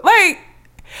gay club, like,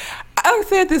 I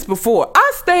said this before,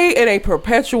 I stay in a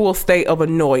perpetual state of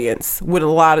annoyance with a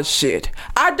lot of shit.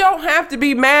 I don't have to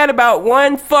be mad about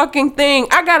one fucking thing.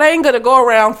 I got anger to go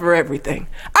around for everything.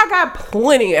 I got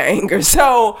plenty of anger.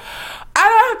 So I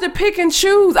don't have to pick and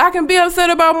choose. I can be upset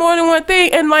about more than one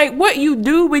thing. And like what you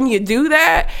do when you do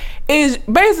that is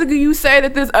basically you say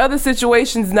that this other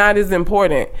situation's not as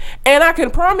important. And I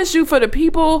can promise you, for the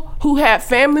people who have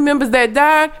family members that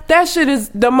died, that shit is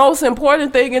the most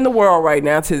important thing in the world right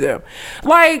now to them.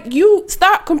 Like, you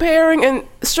stop comparing and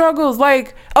struggles.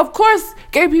 Like, of course,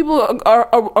 gay people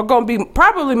are going to be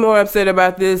probably more upset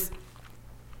about this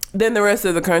than the rest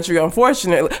of the country,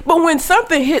 unfortunately. But when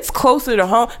something hits closer to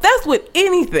home, that's with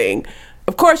anything.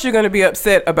 Of course you're going to be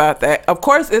upset about that. Of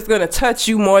course it's going to touch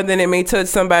you more than it may touch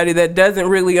somebody that doesn't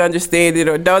really understand it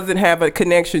or doesn't have a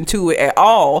connection to it at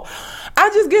all. I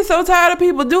just get so tired of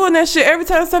people doing that shit every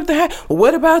time something happens. Well,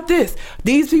 what about this?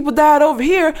 These people died over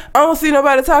here. I don't see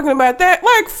nobody talking about that.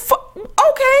 Like,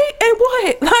 okay, and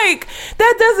what? Like,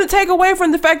 that doesn't take away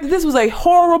from the fact that this was a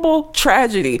horrible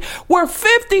tragedy where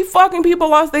 50 fucking people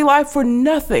lost their life for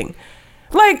nothing.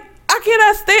 Like, I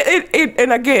cannot stand it.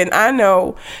 And again, I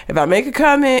know if I make a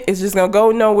comment, it's just going to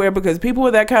go nowhere because people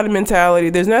with that kind of mentality,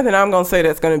 there's nothing I'm going to say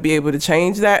that's going to be able to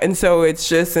change that. And so it's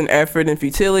just an effort and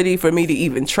futility for me to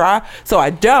even try. So I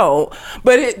don't.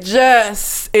 But it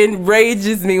just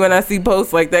enrages me when I see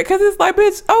posts like that because it's like,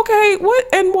 bitch, okay,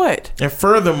 what and what? And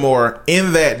furthermore,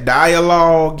 in that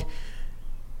dialogue,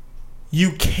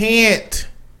 you can't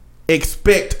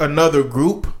expect another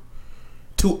group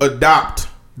to adopt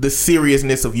the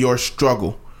seriousness of your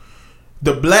struggle.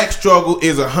 The black struggle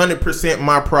is 100%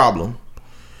 my problem.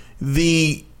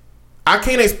 I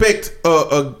can't expect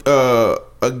a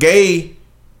gay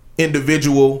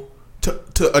individual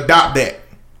to adopt that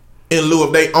in lieu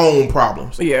of their own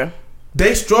problems. Yeah.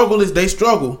 They struggle is they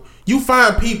struggle. You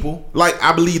find people, like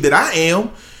I believe that I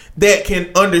am, that can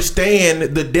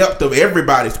understand the depth of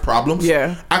everybody's problems.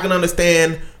 Yeah. I can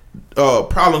understand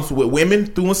problems with women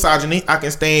through misogyny. I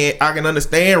can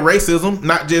understand racism,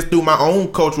 not just through my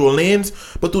own cultural lens,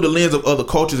 but through the lens of other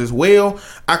cultures as well.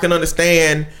 I can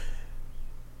understand,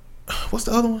 what's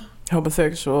the other one?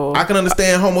 Homosexual. I can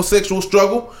understand homosexual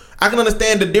struggle. I can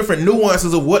understand the different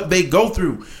nuances of what they go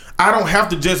through. I don't have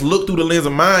to just look through the lens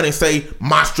of mine and say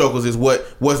my struggles is what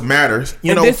matters.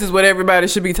 You know, this is what everybody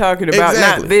should be talking about,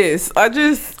 exactly. Not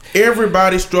this.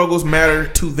 Everybody's struggles matter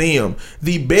to them.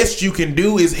 The best you can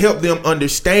do is help them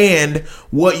understand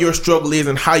what your struggle is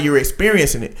and how you're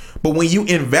experiencing it. But when you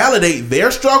invalidate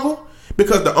their struggle,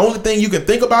 because the only thing you can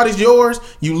think about is yours,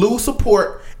 you lose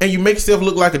support and you make yourself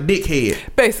look like a dickhead.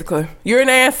 Basically, you're an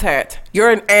asshat. You're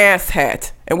an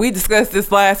asshat. And we discussed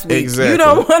this last week. Exactly. You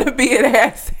don't want to be an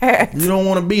asshat. You don't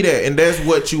want to be that. And that's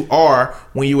what you are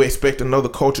when you expect another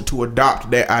culture to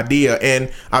adopt that idea.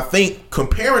 And I think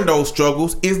comparing those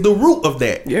struggles is the root of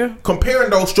that. Yeah. Comparing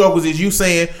those struggles is you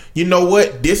saying, you know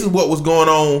what, this is what was going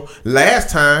on last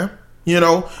time, you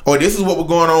know, or this is what was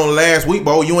going on last week,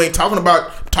 bro. You ain't talking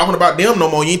about them no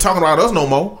more. You ain't talking about us no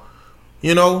more,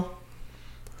 you know.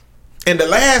 And the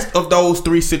last of those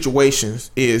three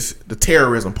situations is the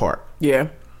terrorism part. Yeah.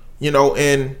 You know,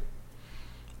 and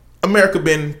America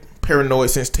been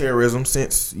paranoid since terrorism,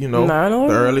 since, you know,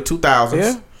 the early 2000s.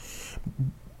 Yeah.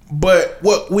 But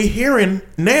what we're hearing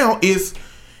now is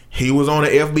he was on the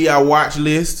FBI watch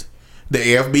list. The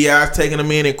FBI is taking him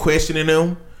in and questioning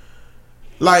him.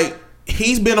 Like,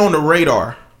 he's been on the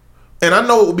radar. And I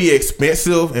know it would be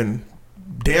expensive and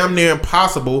damn near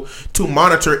impossible to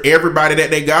monitor everybody that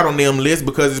they got on them list,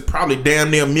 because it's probably damn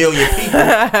near 1 million people.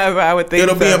 I would think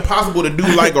it'll be impossible to do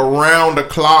like around the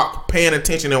clock paying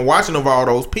attention and watching of all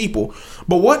those people.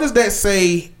 But what does that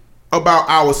say about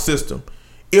our system?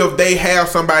 If they have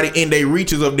somebody in their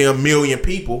reaches of them 1 million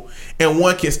people and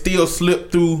one can still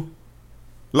slip through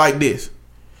like this.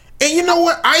 And you know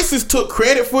what? ISIS took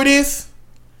credit for this.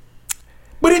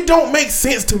 But it don't make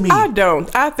sense to me. I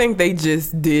don't. I think they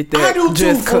just did that. I do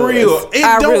just too, for real.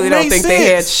 I really don't think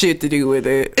they had shit to do with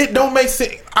it. It don't make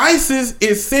sense. ISIS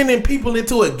is sending people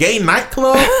into a gay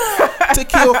nightclub to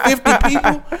kill 50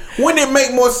 people. Wouldn't it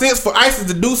make more sense for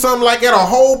ISIS to do something like at a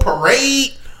whole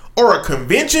parade or a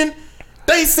convention?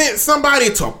 They sent somebody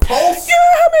to post. You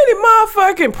know how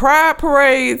many motherfucking pride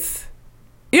parades?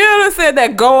 You know what I'm saying?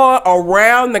 That go on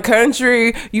around the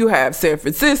country. You have San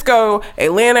Francisco,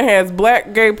 Atlanta has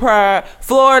Black Gay Pride,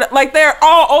 Florida, like they're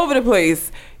all over the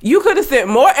place. You could have sent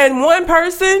more, and one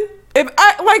person.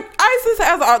 ISIS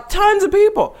has tons of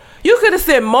people. You could have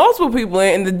sent multiple people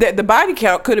in, and the body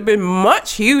count could have been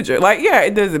much huger. Like, yeah,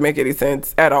 it doesn't make any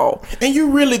sense at all. And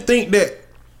you really think that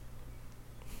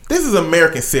this is an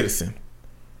American citizen?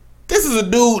 This is a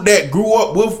dude that grew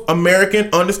up with American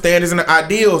understandings and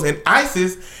ideals, and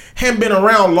ISIS hadn't been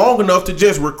around long enough to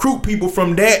just recruit people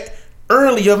from that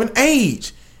early of an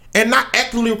age and not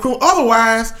actively recruit.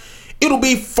 Otherwise, it'll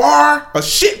be a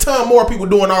shit ton more people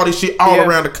doing all this shit all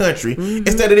around the country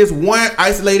instead of this one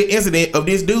isolated incident of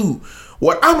this dude.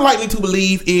 What I'm likely to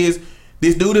believe is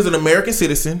this dude is an American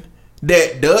citizen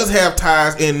that does have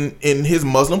ties in his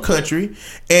Muslim country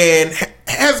and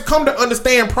has come to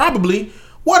understand probably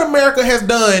what America has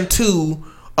done to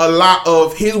a lot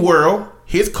of his world,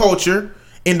 his culture,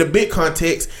 in the big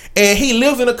context, and he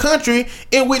lives in a country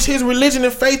in which his religion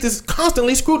and faith is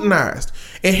constantly scrutinized.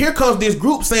 And here comes this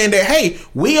group saying that, hey,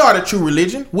 we are the true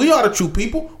religion, we are the true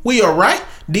people, we are right,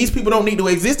 these people don't need to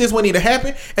exist, this what need to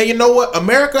happen. And you know what?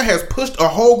 America has pushed a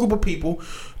whole group of people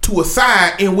to a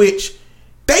side in which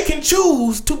they can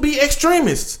choose to be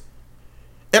extremists.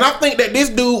 And I think that this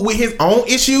dude with his own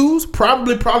issues,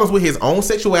 probably problems with his own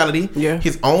sexuality,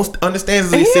 his own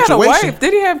understandings of his situation. He had a wife.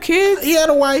 Did he have kids? He had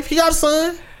a wife. He got a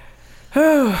son.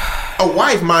 A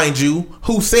wife, mind you,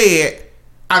 who said,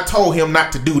 I told him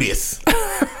not to do this.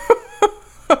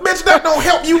 Bitch, that don't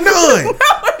help you none.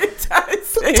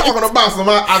 No, talking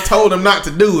about I told him not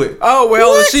to do it. Oh,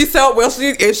 well, if she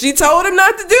told him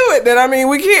not to do it, then I mean,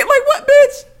 we can't, like, what,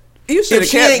 bitch? You should have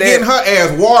kept that. She ain't getting her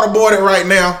ass waterboarded right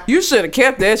now. You should have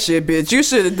kept that shit, bitch. You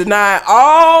should have denied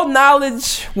all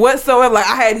knowledge whatsoever. Like,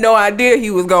 I had no idea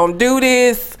he was gonna do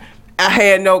this. I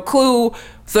had no clue.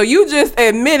 So you just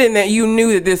admitting that you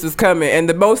knew that this was coming, and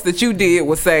the most that you did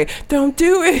was say, "Don't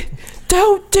do it.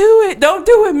 Don't do it. Don't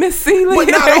do it, Miss Celie." But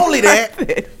not only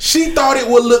that, she thought it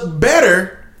would look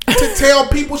better to tell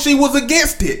people she was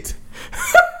against it.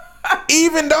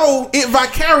 Even though it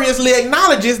vicariously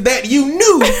acknowledges that you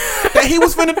knew that he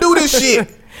was finna do this shit.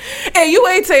 And you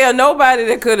ain't tell nobody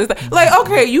that could have. Like,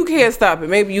 okay, you can't stop it.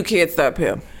 Maybe you can't stop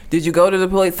him. Did you go to the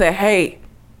police and say, hey,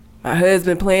 my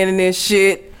husband planning this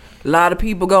shit. A lot of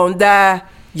people gonna die.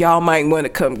 Y'all might want to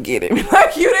come get him.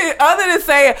 Like, you didn't, other than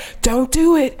saying, don't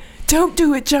do it. Don't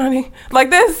do it, Johnny. Like,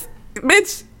 that's,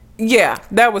 bitch, yeah,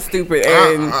 that was stupid.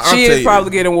 And she is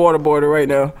probably getting waterboarded right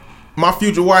now. My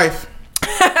future wife,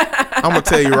 I'm gonna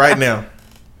tell you right now,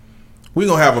 we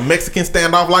gonna have a Mexican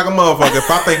standoff like a motherfucker.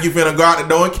 If I think you finna go out the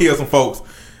door and kill some folks,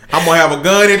 I'm gonna have a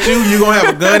gun at you gonna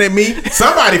have a gun at me.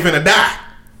 Somebody finna die.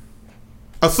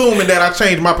 Assuming that I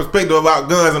changed my perspective about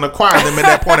guns and acquired them at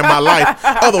that point in my life.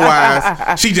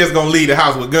 Otherwise, she just gonna leave the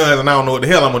house with guns and I don't know what the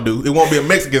hell I'm gonna do. It won't be a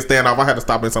Mexican standoff. I had to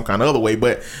stop in some kind of other way.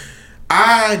 But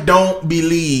I don't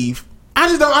believe, I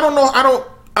don't know.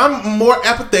 I'm more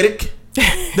apathetic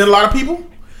than a lot of people.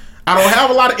 I don't have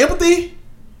a lot of empathy,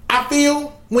 I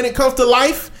feel, when it comes to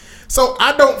life. So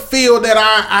I don't feel that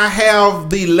I have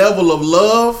the level of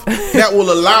love that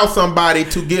will allow somebody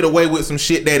to get away with some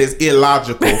shit that is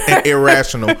illogical and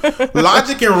irrational.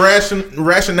 Logic and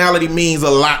rationality means a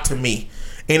lot to me.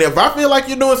 And if I feel like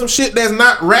you're doing some shit that's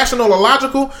not rational or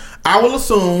logical, I will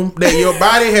assume that your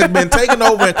body has been taken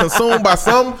over and consumed by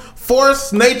some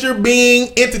force, nature,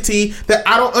 being, entity that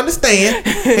I don't understand,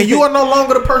 and you are no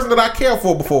longer the person that I cared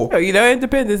for before. Oh, you know,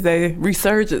 Independence Day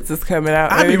Resurgence is coming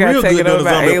out. I'd be real good on the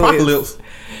zombie apocalypse.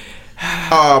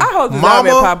 I hope the zombie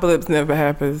apocalypse never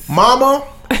happens. Mama,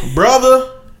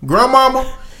 brother,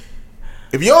 grandmama,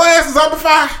 if your ass is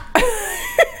zombified,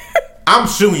 I'm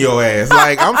shooting your ass.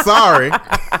 Like, I'm sorry.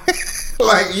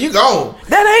 Like, you gone.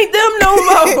 That ain't them no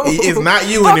more. It's not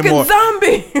you fucking anymore.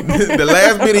 Zombie. The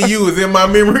last bit of you is in my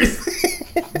memories.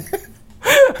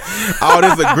 All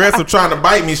this aggressive trying to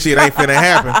bite me shit ain't finna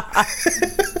happen.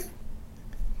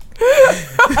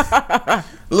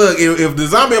 Look, if the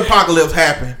zombie apocalypse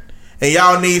happen and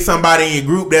y'all need somebody in your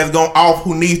group that's going off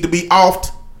who needs to be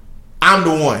offed, I'm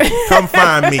the one. Come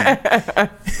find me.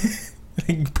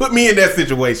 Put me in that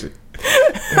situation.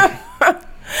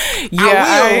 Yeah,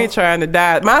 I ain't trying to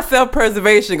die. My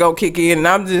self-preservation gonna kick in, and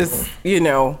I'm just,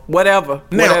 whatever.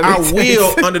 Now, I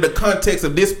will, under the context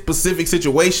of this specific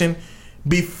situation,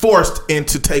 be forced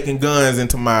into taking guns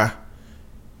into my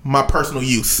personal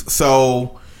use.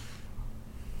 So,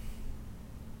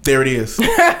 there it is.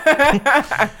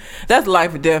 That's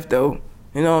life or death, though.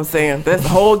 You know what I'm saying? That's a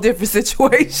whole different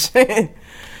situation.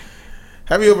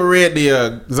 Have you ever read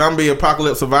the Zombie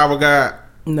Apocalypse Survival Guide?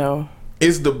 No.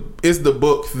 It's the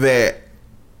book that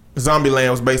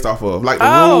Zombieland was based off of. Like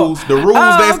the rules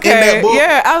that's in that book.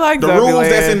 Yeah, I like the Zombieland. rules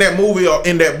that's in that movie or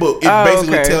in that book. It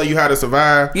basically tell you how to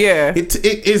survive. Yeah, it's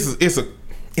a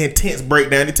intense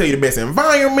breakdown. They tell you the best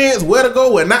environments, where to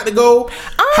go, where not to go,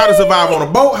 how to survive on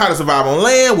a boat, how to survive on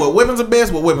land, what weapons are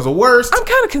best, what weapons are worst. I'm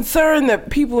kind of concerned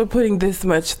that people are putting this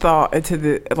much thought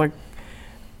into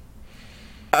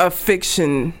a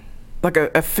fiction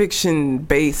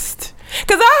based.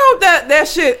 Because I hope that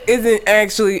shit isn't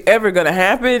actually ever going to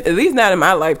happen, at least not in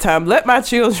my lifetime. Let my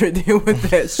children deal with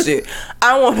that shit.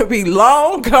 I want to be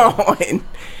long gone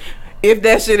if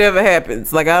that shit ever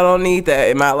happens. Like, I don't need that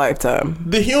in my lifetime.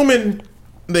 The human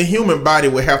body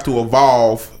would have to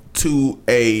evolve to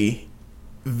a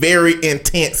very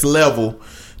intense level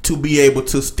to be able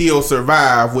to still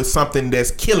survive with something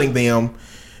that's killing them,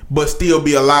 but still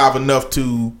be alive enough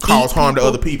to cause harm to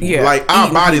other people. Yeah, like,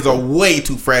 our bodies are way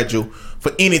too fragile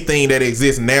for anything that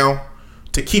exists now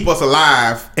to keep us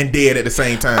alive and dead at the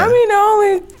same time. I mean, the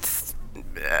only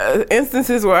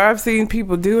instances where I've seen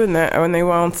people doing that when they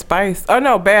were on Spice. Oh,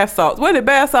 no, bath salts. What did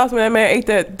bath salts when that man ate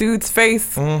that dude's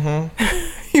face? Mm-hmm.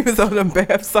 He was on them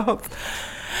bath salts.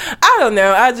 I don't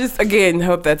know. I just, again,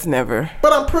 hope that's never.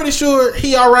 But I'm pretty sure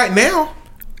he all right now.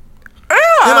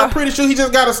 And I'm pretty sure he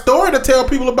just got a story to tell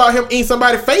people about him eating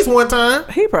somebody's face one time.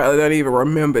 He probably don't even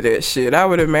remember that shit. I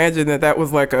would imagine that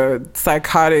was like a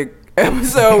psychotic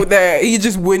episode that he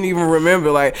just wouldn't even remember.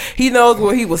 Like, he knows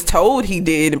what he was told he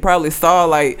did and probably saw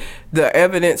like the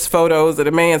evidence photos of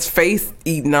the man's face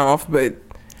eaten off. But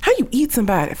how you eat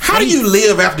somebody's face? How do you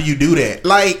live after you do that?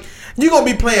 Like, you gonna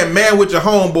be playing man with your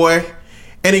homeboy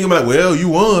and he gonna be like, well, you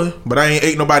won, but I ain't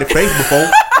ate nobody's face before.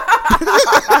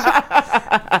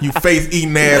 You face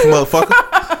eating ass motherfucker.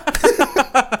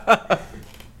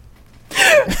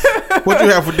 What you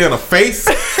have for dinner? Face?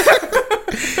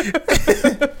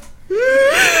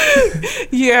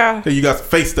 Yeah. You got some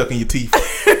face stuck in your teeth.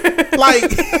 Like,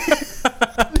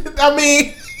 I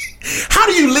mean, how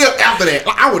do you live after that?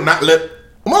 Like, I would not let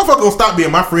a motherfucker gonna stop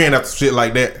being my friend after shit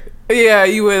like that. Yeah,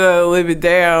 you would live it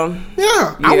down.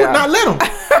 Yeah, I would not let them.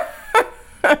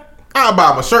 I'll buy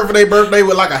them a shirt for their birthday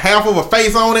with like a half of a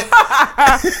face on it.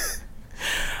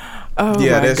 Oh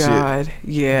yeah, my God. Shit,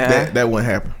 yeah. That wouldn't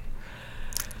happen.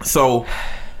 So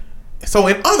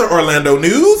in other Orlando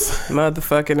news,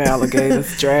 motherfucking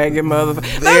alligators dragging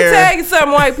motherfuckers. Let me tell you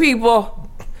something, white people.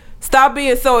 Stop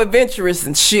being so adventurous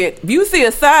and shit. If you see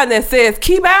a sign that says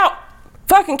keep out,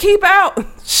 fucking keep out.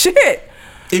 Shit.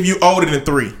 If you older than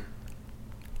 3.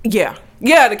 Yeah.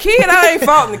 Yeah, the kid, I ain't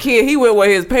faulting the kid. He went where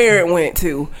his parent went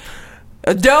to.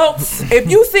 Adults,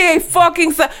 if you see a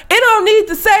fucking sign, it don't need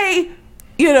to say,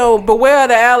 beware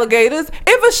the alligators.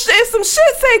 If some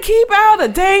shit say keep out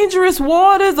of dangerous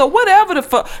waters or whatever the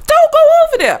fuck, don't go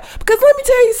over there. Because let me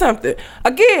tell you something.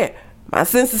 Again, my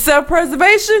sense of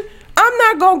self-preservation, I'm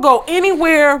not gonna go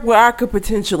anywhere where I could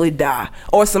potentially die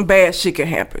or some bad shit could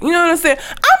happen. You know what I'm saying?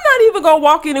 I'm not even gonna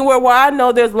walk anywhere where I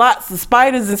know there's lots of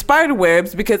spiders and spider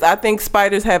webs, because I think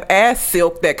spiders have ass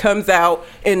silk that comes out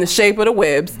in the shape of the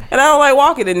webs, and I don't like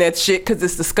walking in that shit because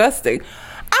it's disgusting.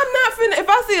 I'm not finna, if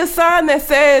I see a sign that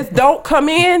says don't come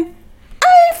in,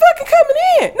 I ain't fucking coming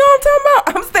in. Know what I'm talking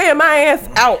about? I'm staying my ass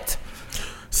out.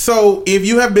 So, if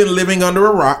you have been living under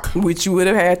a rock, Which you would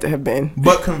have had to have been,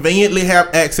 but conveniently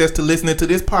have access to listening to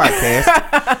this podcast,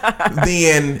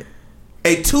 then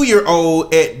a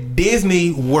 2-year-old at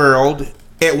Disney World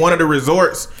at one of the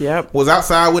resorts was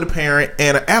outside with a parent,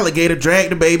 and an alligator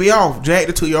dragged the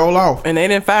 2-year-old off. And they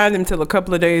didn't find him till a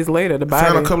couple of days later. The body.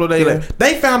 Found a couple of days later.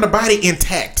 They found the body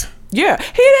intact. Yeah.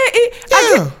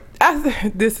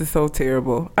 This is so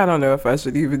terrible. I don't know if I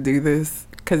should even do this,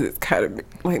 because it's kind of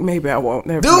like, maybe I won't.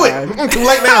 Never do mind. it. Too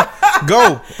late now.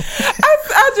 Go.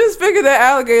 I just figured that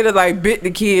alligator like bit the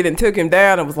kid and took him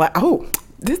down and was like, oh,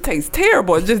 this tastes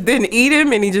terrible. It just didn't eat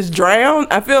him and he just drowned.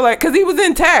 I feel like, because he was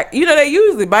intact. You know, they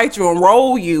usually bite you and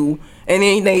roll you and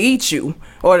then they eat you,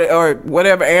 or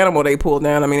whatever animal they pull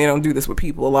down. I mean, they don't do this with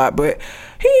people a lot, but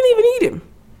he didn't even eat him.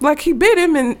 Like, he bit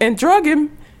him and drug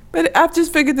him, but I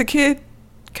just figured the kid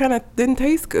kind of didn't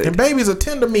taste good. And babies are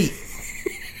tender meat.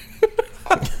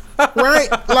 Right?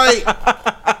 Like,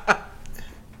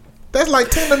 that's like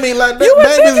tender meat. Like, babies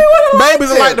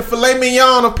are like the filet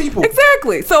mignon of people.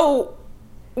 Exactly. So,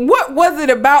 what was it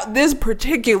about this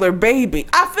particular baby?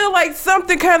 I feel like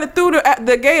something kind of threw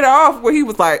the gator off, where he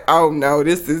was like, oh no,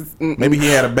 this is... Maybe he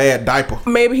had a bad diaper.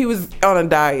 Maybe he was on a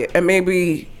diet, and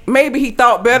maybe he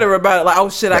thought better about it. Like, oh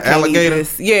shit, I can't eat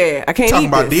this. Yeah, I can't eat this. Talking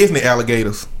about Disney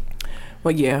alligators.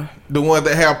 Well, yeah. The ones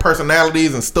that have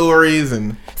personalities and stories.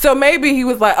 And so maybe he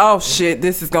was like, oh shit,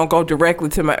 this is going to go directly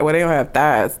to my... Well, they don't have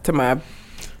thighs. To my...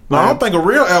 No, I don't think a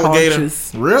real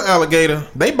alligator,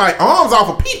 they bite arms off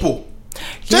of people.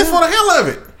 Just for the hell of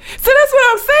it. So that's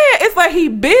what I'm saying. It's like he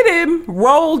bit him,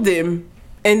 rolled him,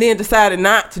 and then decided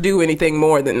not to do anything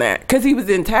more than that, because he was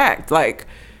intact. Like,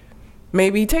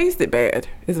 maybe he tasted bad,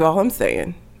 is all I'm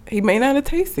saying. He may not have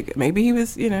tasted good. Maybe he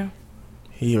was, you know.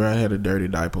 He had a dirty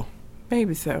diaper.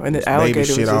 Maybe so. And the alligator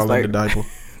was just all like... in the diaper.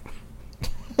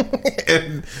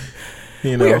 And,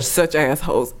 you know. We are such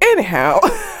assholes. Anyhow.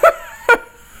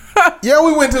 Yeah,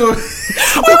 we went in a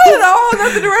whole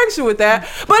other direction with that.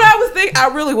 But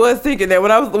I really was thinking that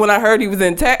when I heard he was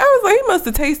intact, I was like, he must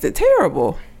have tasted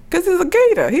terrible, because he's a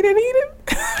gator. He didn't eat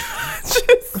him.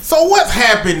 So what's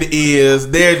happened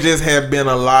is there just have been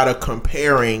a lot of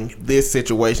comparing this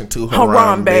situation to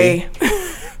Harambe.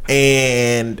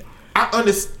 And I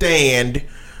understand,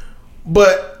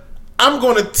 but I'm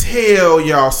going to tell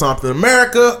y'all something,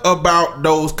 America, about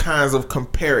those kinds of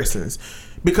comparisons.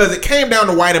 Because it came down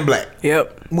to white and black.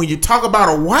 Yep. When you talk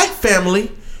about a white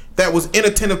family that was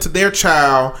inattentive to their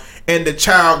child and the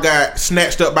child got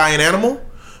snatched up by an animal,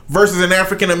 versus an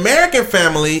African American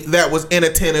family that was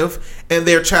inattentive and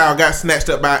their child got snatched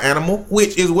up by an animal,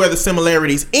 which is where the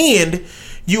similarities end.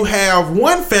 You have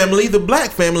one family, the black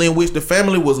family, in which the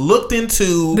family was looked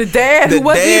into. The dad who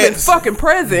wasn't even fucking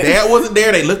present. Dad wasn't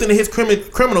there. They looked into his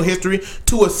criminal history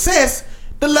to assess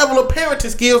the level of parenting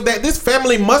skills that this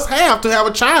family must have to have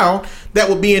a child that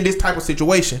would be in this type of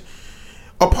situation.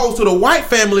 Opposed to the white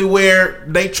family where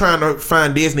they trying to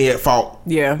find Disney at fault.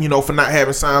 Yeah. You know, for not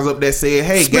having signs up that said,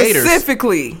 hey, gators.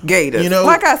 Specifically gators. You know?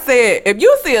 Like I said, if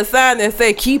you see a sign that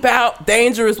say keep out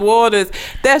dangerous waters,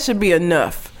 that should be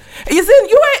enough. You in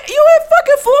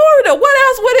fucking Florida. What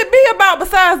else would it be about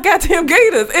besides goddamn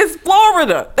gators? It's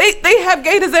Florida. They have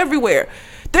gators everywhere.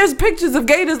 There's pictures of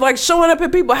gators like showing up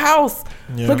at people's house,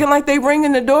 looking like they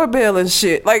ringing the doorbell and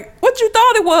shit. Like, what you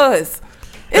thought it was?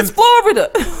 It's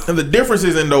Florida. And the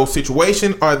differences in those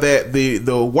situations are that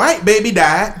the white baby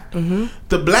died,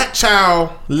 the black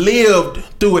child lived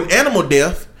through an animal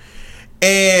death,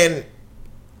 and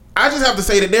I just have to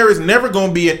say that there is never going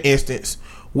to be an instance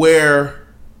where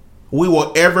we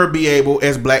will ever be able,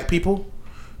 as black people,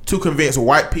 to convince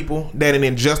white people that an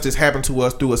injustice happened to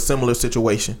us through a similar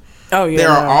situation. Oh, yeah, there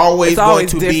are always going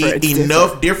to be different.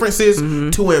 enough differences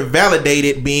to invalidate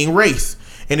it being race.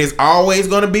 And it's always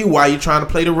going to be why you're trying to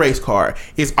play the race card.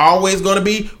 It's always going to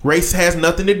be race has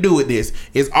nothing to do with this.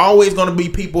 It's always going to be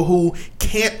people who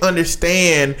can't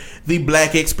understand the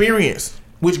black experience,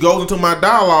 which goes into my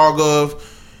dialogue of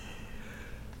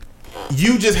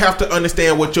you just have to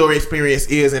understand what your experience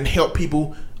is and help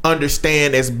people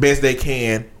understand as best they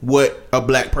can what a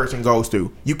black person goes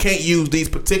through. You can't use these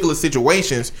particular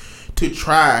situations to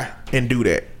try and do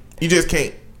that. You just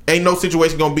can't. Ain't no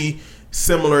situation gonna be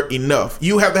similar enough.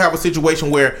 You have to have a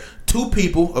situation where two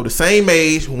people of the same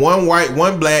age, one white,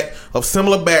 one black, of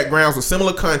similar backgrounds with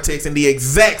similar contexts, and the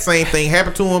exact same thing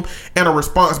happen to them, and a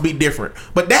response be different.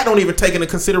 But that don't even take into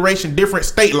consideration different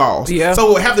state laws. Yeah. So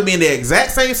it would have to be in the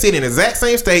exact same city, in the exact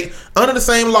same state, under the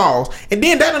same laws, and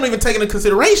then that don't even take into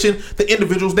consideration the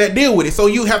individuals that deal with it. So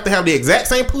you have to have the exact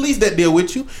same police that deal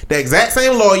with you, the exact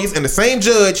same lawyers, and the same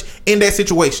judge in that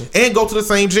situation, and go to the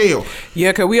same jail.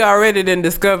 Yeah, because we already didn't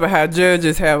discover how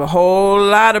judges have a whole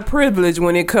lot of privilege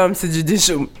when it comes to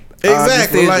judicial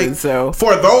Exactly. decisions. So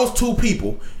for those two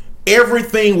people,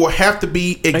 everything will have to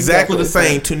be exactly the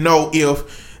same to know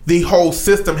if the whole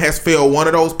system has failed one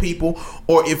of those people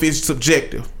or if it's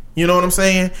subjective. You know what I'm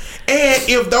saying? And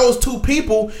if those two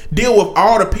people deal with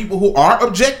all the people who are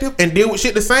objective and deal with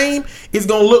shit the same, it's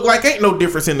gonna look like ain't no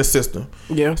difference in the system.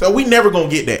 Yeah. So we never gonna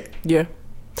get that. Yeah.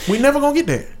 We never gonna get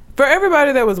that. For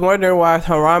everybody that was wondering why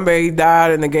Harambe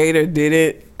died and the gator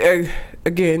didn't,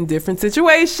 again, different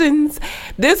situations.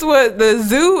 The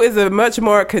zoo is a much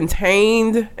more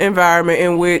contained environment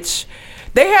in which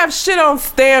they have shit on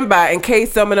standby in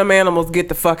case some of them animals get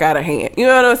the fuck out of hand. You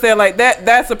know what I'm saying? Like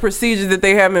that's a procedure that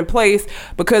they have in place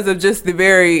because of just the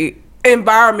very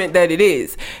environment that it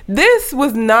is. This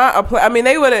was not I mean,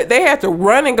 they had to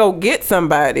run and go get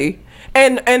somebody.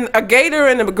 And a gator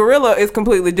and a gorilla is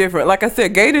completely different. Like I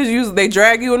said, gators usually they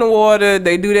drag you in the water,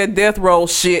 they do that death roll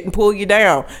shit and pull you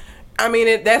down. I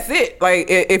mean, that's it. Like,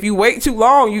 if you wait too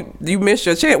long, you miss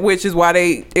your chance, which is why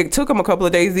it took them a couple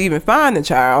of days to even find the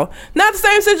child. Not the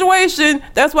same situation.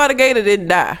 That's why the gator didn't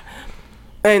die.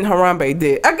 And Harambe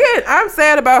did. Again, I'm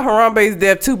sad about Harambe's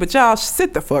death too, but y'all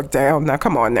sit the fuck down. Now,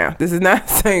 come on now. This is not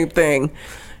the same thing.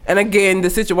 And again,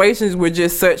 the situations were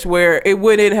just such where it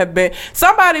wouldn't have been...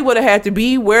 Somebody would have had to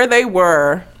be where they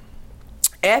were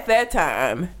at that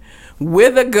time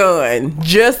with a gun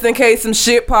just in case some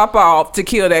shit pop off to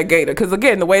kill that gator. Because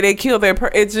again, the way they kill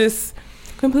it's just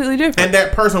completely different. And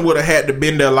that person would have had to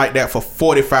been there like that for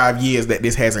 45 years that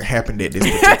this hasn't happened at this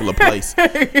particular place.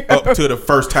 Up to the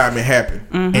first time it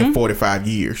happened in 45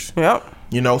 years. Yep.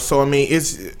 You know, so I mean,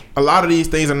 it's a lot of these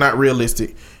things are not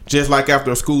realistic. Just like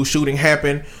after a school shooting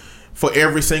happened, for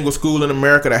every single school in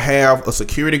America to have a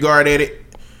security guard at it,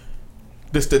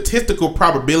 the statistical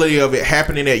probability of it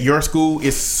happening at your school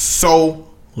is so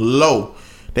low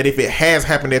that if it has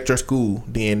happened at your school,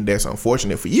 then that's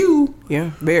unfortunate for you.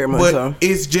 Yeah, very much but so.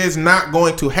 It's just not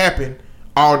going to happen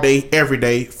all day, every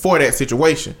day for that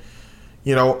situation.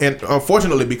 You know, and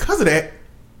unfortunately because of that,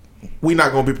 we're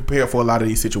not going to be prepared for a lot of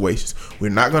these situations. We're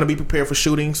not going to be prepared for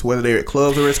shootings, whether they're at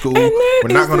clubs or at school. We're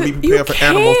not going to be prepared for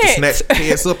animals to snatch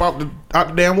heads up out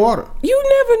the damn water. You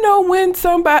never know when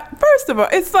somebody... First of all,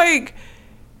 it's like...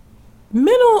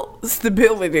 Mental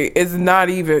stability is not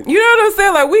even... You know what I'm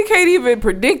saying? Like, we can't even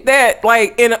predict that,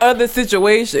 like, in other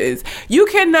situations. You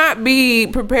cannot be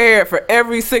prepared for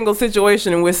every single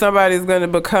situation in which somebody's going to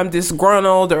become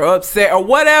disgruntled or upset or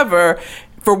whatever...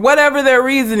 for whatever their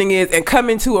reasoning is, and come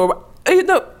into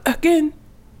again,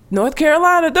 North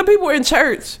Carolina, the people in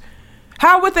church,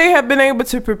 how would they have been able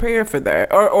to prepare for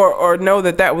that or know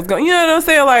that was going, you know what I'm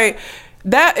saying? Like,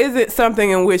 that isn't something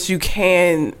in which you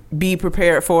can be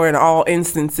prepared for in all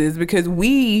instances, because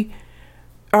we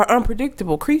are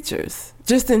unpredictable creatures,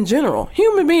 just in general.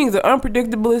 Human beings are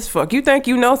unpredictable as fuck. You think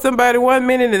you know somebody 1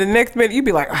 minute and the next minute you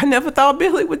be like, I never thought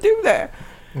Billy would do that.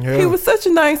 Yeah. He was such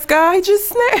a nice guy. He just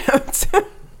snapped.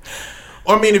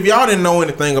 I mean, if y'all didn't know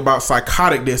anything about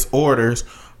psychotic disorders,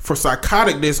 for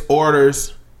psychotic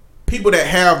disorders, people that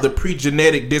have the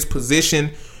pre-genetic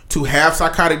disposition to have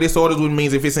psychotic disorders, which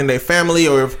means if it's in their family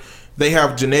or if they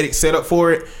have genetic setup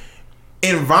for it,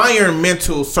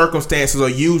 environmental circumstances are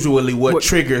usually what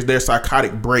triggers their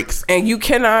psychotic breaks. And you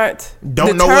cannot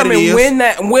don't know what it is, when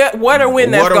that's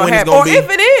gonna happen, or if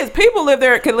it is. People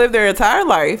can live their entire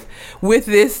life with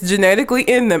this genetically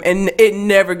in them, and it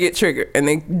never get triggered, and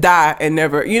they die and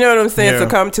never, you know what I'm saying,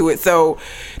 succumb to it. So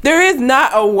there is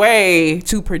not a way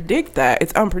to predict that.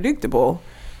 It's unpredictable.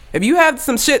 If you have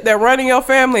some shit that run in your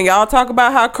family and y'all talk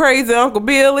about how crazy Uncle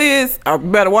Bill is, I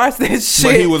better watch that shit.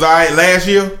 But he was all right last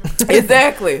year.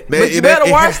 Exactly. But you better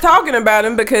watch talking about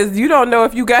him, because you don't know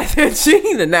if you got that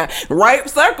gene or not. Right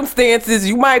circumstances,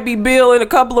 you might be Bill in a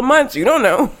couple of months. You don't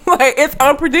know. Like, it's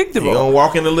unpredictable. You gonna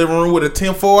walk in the living room with a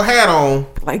tinfoil hat on.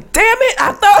 Like, damn it,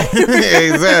 I thought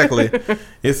you Exactly.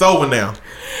 It's over now.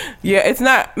 Yeah, it's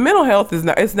not, mental health is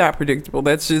not, it's not predictable.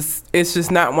 It's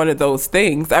just not one of those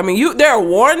things. I mean, there are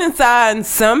warning signs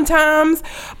sometimes,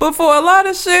 but for a lot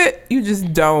of shit, you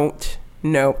just don't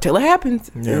know till it happens.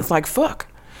 Yeah. It's like, fuck.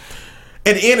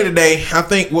 at the end of the day, I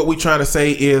think what we're trying to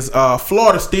say is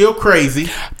Florida's still crazy.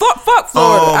 Fuck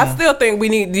Florida. I still think we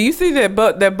need. Do you see that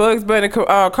Bugs Bunny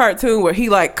cartoon where he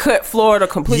like cut Florida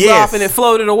completely off and it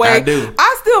floated away? I do.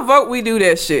 I still vote we do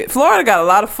that shit. Florida got a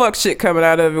lot of fuck shit coming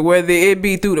out of it, whether it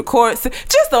be through the courts,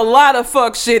 just a lot of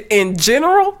fuck shit in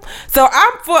general. So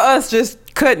I'm for us just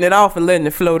cutting it off and letting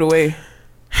it float away.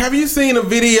 Have you seen a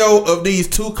video of these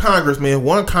two congressmen?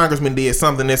 One congressman did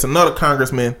something. There's another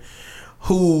congressman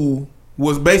who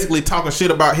was basically talking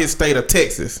shit about his state of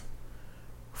Texas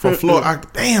from Florida.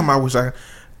 I wish I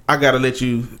gotta let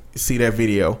you see that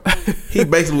video. He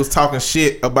basically was talking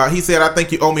shit about. He said, "I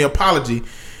think you owe me an apology,"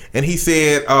 and he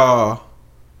said,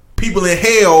 "People in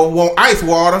hell want ice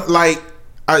water." Like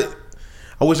I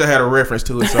wish I had a reference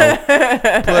to it. So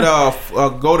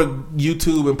go to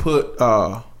YouTube and put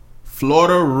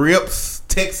Florida rips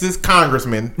Texas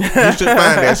congressman. You should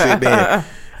find that shit there.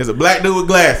 There's a black dude with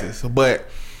glasses, but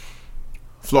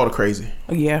Florida crazy.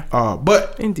 Yeah.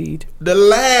 But indeed, the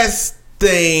last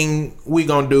thing we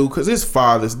gonna do, because it's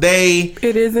Father's Day.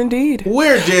 It is indeed.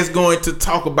 We're just going to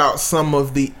talk about some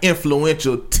of the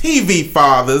influential TV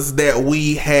fathers that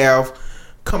we have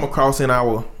come across in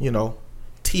our,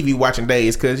 TV watching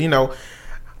days. Because,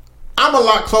 I'm a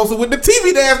lot closer with the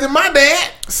TV dads than my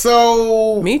dad.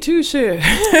 So me too, shit.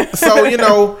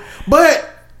 So, but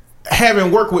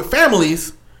having worked with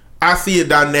families, I see a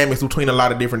dynamics between a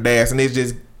lot of different dads, and it's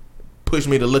just pushed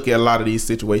me to look at a lot of these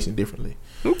situations differently.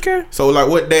 Okay. So, like,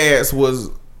 what dads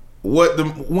was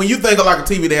when you think of like a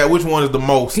TV dad, which one is the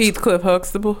most? Heathcliff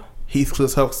Huxtable.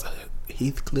 Heathcliff Huxtable.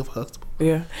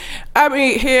 Yeah, I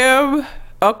mean him,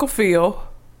 Uncle Phil.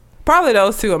 Probably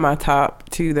those two are my top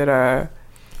two that are.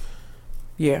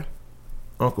 Yeah.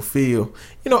 Uncle Phil.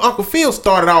 Uncle Phil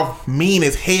started off mean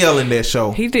as hell in that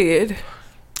show. He did.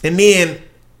 And then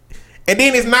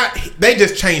it's not. They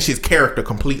just changed his character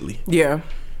completely. Yeah.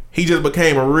 He just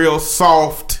became a real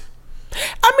soft.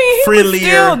 I mean, he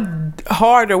friendlier. was still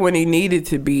harder when he needed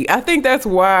to be. I think that's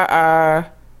why I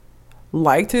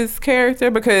liked his character,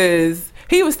 because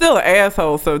he was still an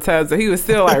asshole sometimes. So he was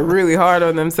still like really hard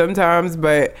on them sometimes.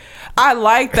 But I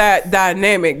like that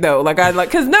dynamic though.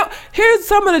 Because here's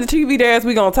some of the TV dads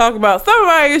we gonna talk about. Some of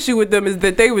my issue with them is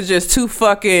that they was just too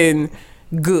fucking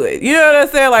good. You know what I'm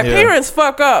saying? Like, parents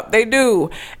fuck up. They do.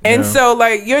 And so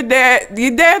like your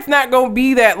dad's not gonna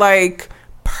be that like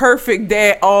perfect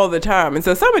dad all the time. And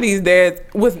so some of these dads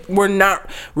were not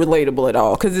relatable at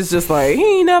all, because it's just like,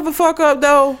 he ain't never fuck up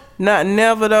though. Not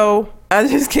never though. I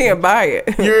just can't buy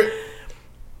it.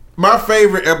 My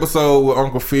favorite episode with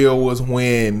Uncle Phil was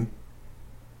when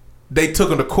they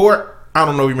took him to court. I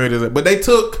don't know if you remember this, but they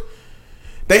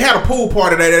had a pool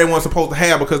party that they weren't supposed to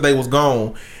have because they was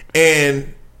gone.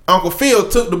 And Uncle Phil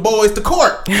took the boys to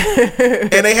court.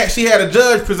 And she had a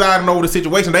judge presiding over the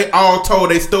situation. They all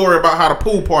told their story about how the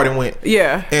pool party went.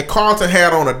 Yeah. And Carlton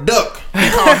had on a duck. He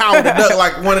called Howard the Duck,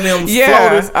 like one of them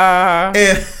floaters.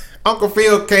 And Uncle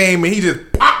Phil came and he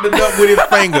just popped the duck with his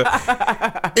finger.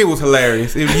 It was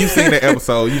hilarious. If you seen that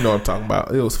episode, you know what I'm talking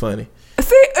about. It was funny.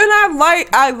 See, and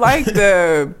I like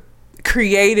the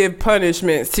creative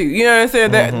punishments too. You know what I'm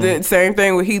saying? That the same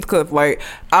thing with Heathcliff. Like,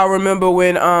 I remember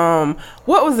when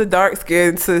what was the dark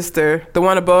skinned sister, the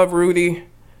one above Rudy?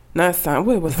 Not Son.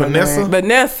 What was her name?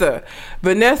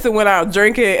 Vanessa went out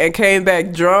drinking and came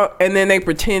back drunk, and then they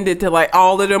pretended to like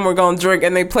all of them were gonna drink,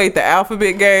 and they played the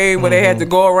alphabet game where they had to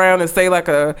go around and say like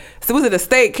was it a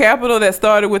state capital that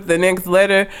started with the next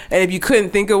letter, and if you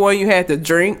couldn't think of one, you had to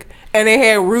drink. And they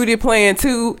had Rudy playing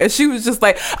too, and she was just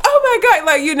like, "Oh my god!"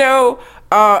 Like,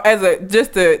 as a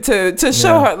just to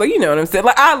show her, like, you know what I'm saying.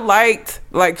 Like, I liked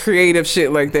like creative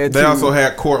shit like that. They also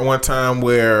had court one time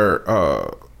where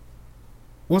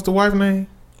what's the wife's name?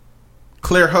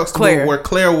 Claire Huxtable, where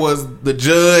Claire was the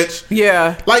judge.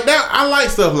 Yeah, like that. I like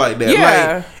stuff like that.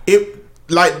 Yeah,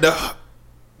 the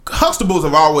Huxtables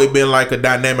have always been like a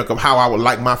dynamic of how I would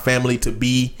like my family to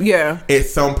be. Yeah, at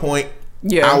some point.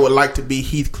 Yeah, I would like to be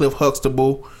Heathcliff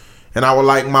Huxtable, and I would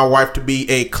like my wife to be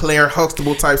a Claire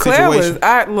Huxtable type situation.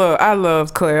 I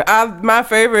love Claire. My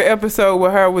favorite episode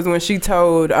with her was when she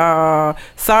told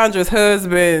Sandra's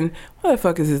husband, what the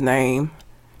fuck is his name?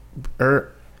 Ivan.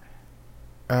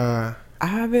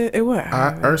 It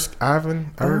was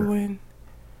Ivan. Irwin.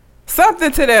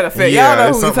 Something to that effect. Yeah,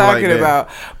 y'all know who we're talking like about.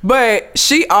 But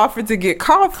she offered to get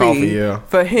coffee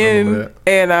for him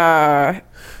and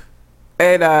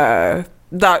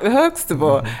Dr.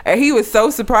 Huxtable. And he was so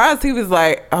surprised. He was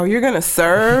like, "Oh, you're gonna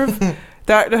serve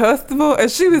Dr. Huxtable,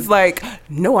 and she was like,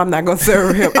 no, I'm not gonna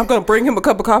serve him. I'm gonna bring him a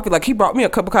cup of coffee. Like, he brought me a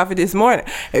cup of coffee this morning.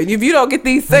 And if you don't get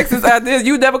these sexes out there,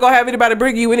 you never gonna have anybody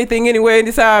bring you anything anywhere,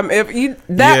 anytime.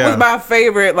 That was my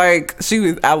favorite. Like,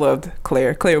 I loved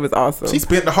Claire. Claire was awesome. She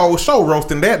spent the whole show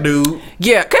roasting that dude.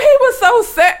 Yeah, cause he was so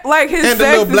set. Like, his and the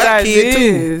little black kid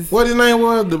too. What his name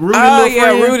was? The Rudy little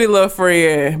friend. Rudy little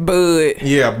friend, Bud.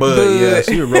 Yeah, Bud. Yeah,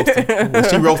 she was roasting.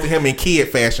 She roasted him in kid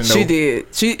fashion though. She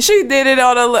did. She did it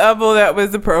on a level that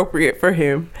was appropriate for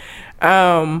him.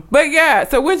 But yeah,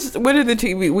 so what are the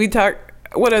TV we talk?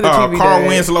 What other TV? Carl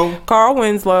Winslow. Carl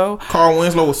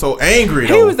Winslow was so angry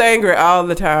though. He was angry all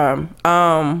the time.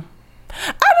 I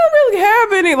don't really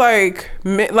have any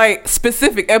like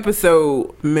specific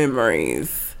episode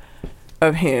memories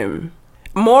of him.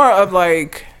 More of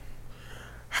like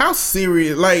how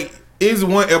serious. Like, it's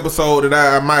one episode that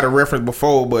I might have referenced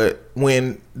before, but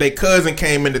when their cousin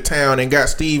came into town and got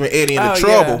Steve and Eddie into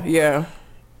trouble, yeah,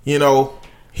 you know,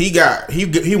 he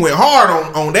went hard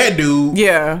on that dude,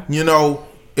 yeah, you know,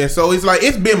 and so it's like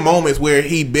it's been moments where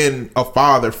he been a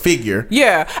father figure.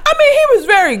 Yeah, I mean, he was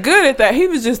very good at that. He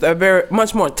was just a very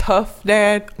much more tough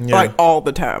dad, like all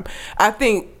the time. I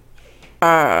think,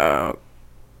 I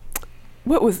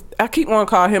keep wanting to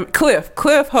call him Cliff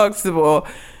Huxtable.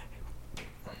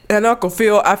 And Uncle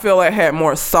Phil, I feel like, had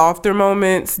more softer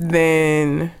moments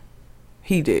than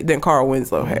Carl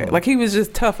Winslow had. Like, he was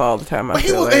just tough all the time.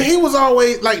 He was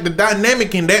always like, the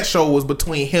dynamic in that show was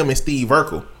between him and Steve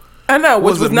Urkel. I know,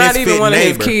 which was not even one of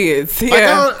his kids.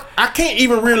 Yeah, like, I can't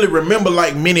even really remember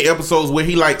like many episodes where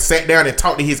he like sat down and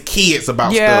talked to his kids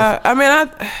about stuff. Yeah, I mean,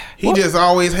 he just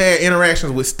always had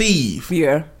interactions with Steve.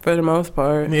 Yeah, for the most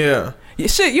part. Yeah.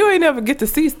 Shit, you ain't never get to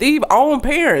see Steve's own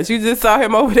parents. You just saw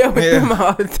him over there with them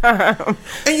all the time.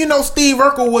 And you know, Steve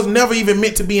Urkel was never even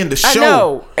meant to be in the show.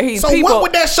 I know. What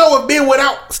would that show have been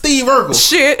without Steve Urkel?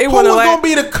 Shit, who was gonna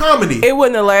be the comedy? It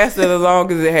wouldn't have lasted as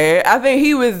long as it had. I think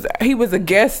he was a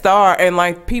guest star, and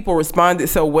like people responded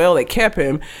so well, it kept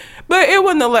him. But it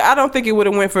wouldn't have. I don't think it would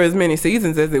have went for as many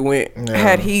seasons as it went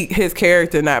had his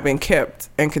character not been kept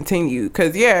and continued.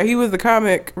 Because he was the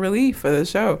comic relief for the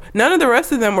show. None of the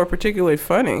rest of them were particularly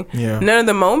funny. Yeah. None of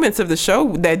the moments of the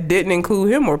show that didn't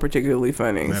include him were particularly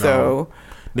funny. The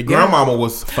grandmama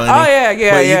was funny. Oh yeah,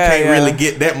 but you can't really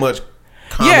get that much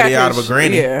comedy out of a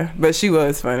granny. Yeah, but she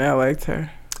was funny. I liked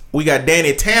her. We got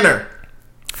Danny Tanner.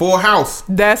 Full House.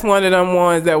 That's one of them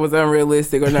ones that was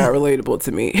unrealistic or not relatable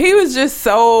to me. He was just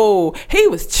he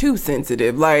was too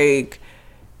sensitive, like,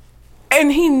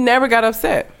 and he never got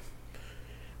upset.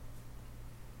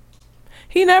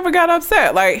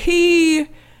 Like,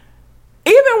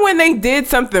 even when they did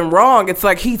something wrong, it's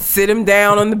like he'd sit him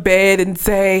down on the bed and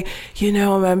say, you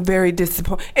know, I'm very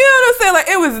disappointed. You know what I'm saying? Like,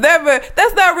 it was never,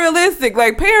 that's not realistic.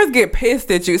 Like, parents get pissed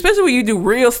at you, especially when you do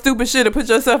real stupid shit to put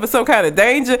yourself in some kind of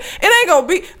danger. It ain't gonna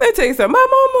be, let me tell you something, my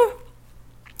mama,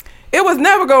 it was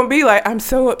never gonna be like, I'm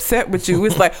so upset with you.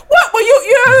 It's like, what? Well,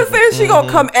 you know what I'm saying? She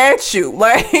gonna come at you.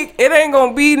 Like, it ain't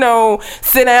gonna be no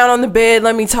sit down on the bed,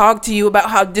 let me talk to you about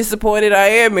how disappointed I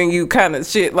am in you kind of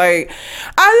shit. Like,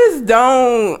 I just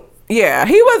don't. Yeah,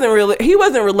 he wasn't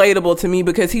relatable to me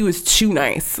because he was too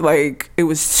nice. Like, it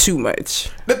was too much.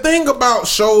 The thing about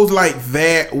shows like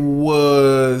that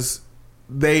was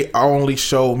they only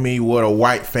showed me what a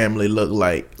white family looked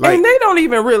like. And they don't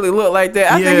even really look like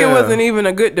that. I think it wasn't even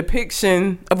a good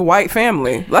depiction of a white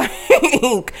family. Like,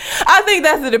 I think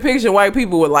that's the depiction white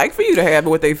people would like for you to have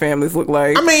what their families look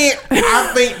like. I mean,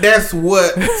 I think that's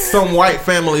what some white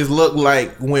families look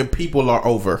like when people are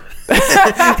over.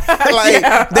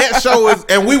 That show is,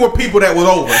 and we were people that was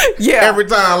over. Yeah. Every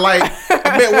time, like,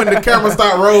 I bet when the camera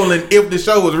start rolling, if the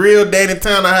show was real, Danny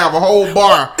Tanner have a whole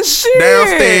bar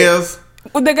downstairs.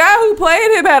 Well, the guy who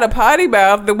played him had a potty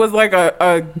mouth that was like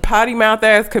a potty mouth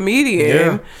ass comedian.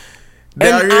 Yeah.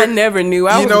 And I never knew.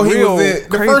 He was in,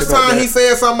 the first time he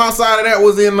said something outside of that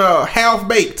was in Half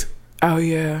Baked. Oh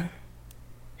yeah.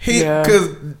 Because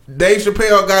Dave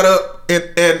Chappelle got up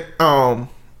and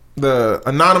the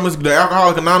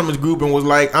Alcoholic Anonymous group and was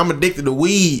like, I'm addicted to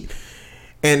weed.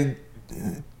 And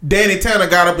Danny Tanner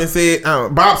got up and said,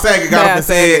 Bob Saget got up and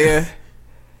said,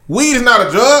 weed is not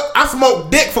a drug. I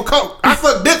smoke dick for coke. I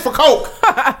suck dick for coke.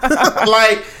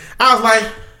 Like, I was like,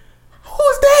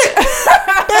 who's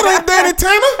that? That ain't Danny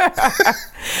Tanner.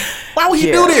 Why would he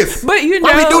do this? But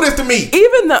why would he do this to me?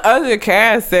 Even the other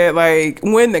cast said, like,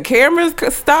 when the cameras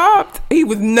stopped, he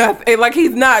was nothing. Like,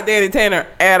 he's not Danny Tanner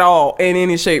at all in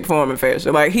any shape, form, and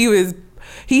fashion. Like, he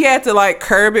he had to like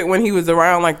curb it when he was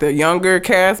around like the younger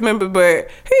cast member, but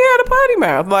he had a potty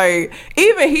mouth. Like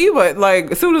even he was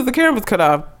like, as soon as the camera was cut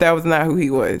off, that was not who he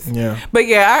was. Yeah. But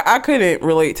yeah, I couldn't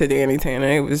relate to Danny Tanner.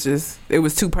 It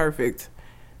was too perfect.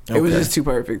 It was just too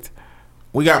perfect.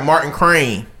 We got Martin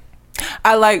Crane.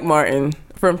 I like Martin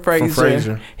from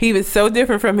Frasier. He was so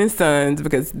different from his sons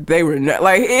because they were not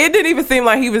like, it didn't even seem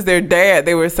like he was their dad.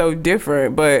 They were so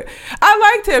different, but I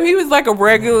liked him. He was like a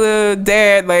regular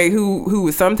dad, like who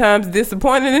was sometimes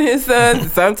disappointed in his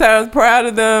sons, sometimes proud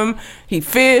of them. He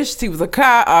fished. He was a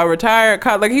retired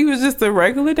cop. Like he was just a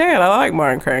regular dad. I like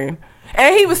Martin Crane,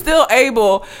 and he was still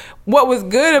able. What was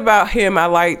good about him, I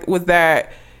liked, was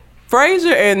that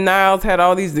Frasier and Niles had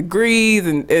all these degrees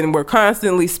and were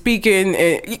constantly speaking.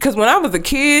 Because when I was a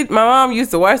kid, my mom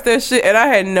used to watch that shit, and I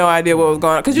had no idea what was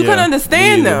going on because you couldn't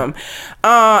understand them.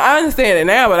 I understand it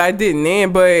now, but I didn't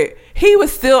then. But he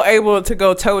was still able to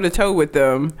go toe to toe with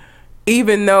them,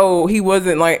 even though he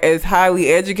wasn't like as highly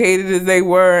educated as they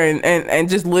were and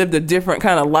just lived a different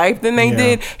kind of life than they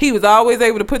did. He was always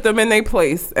able to put them in their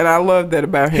place, and I love that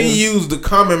about him. He used the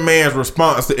common man's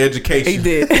response to education. He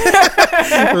did.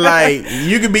 Like,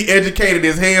 you can be educated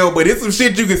as hell, but it's some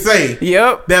shit you can say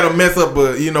that'll mess up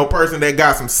a person that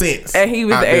got some sense. And he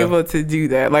was able to do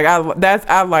that. Like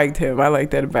I liked him. I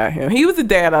liked that about him. He was a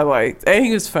dad I liked, and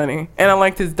he was funny, and I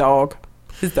liked his dog.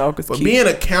 His dog was cute. Being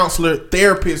a counselor or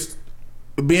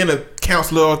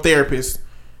therapist,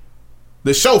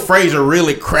 the show Frasier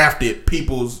really crafted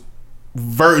people's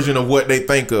version of what they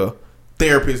think a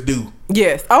therapist do.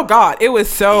 Yes. Oh God, it was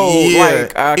so cliche.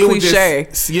 Cliche.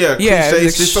 It's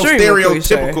just so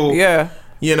stereotypical. Cliche.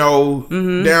 Yeah.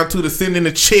 Down to the sitting in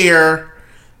the chair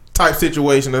type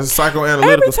situation. It's a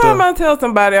psychoanalytical stuff. Every time I tell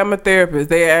somebody I'm a therapist,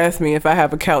 they ask me if I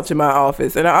have a couch in my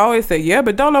office, and I always say, yeah,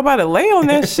 but don't nobody lay on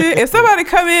that shit. If somebody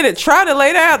come in and try to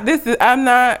lay down, I'm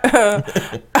not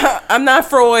I'm not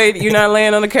Freud. You're not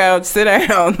laying on the couch. Sit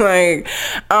down. Like,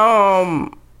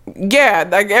 yeah,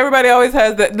 like everybody always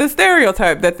has the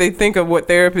stereotype that they think of what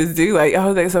therapists do. Like,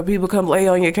 so people come lay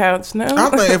on your couch. No, I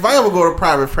think if I ever go to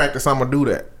private practice, I'm gonna do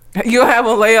that. You'll have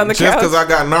them lay on the couch just because I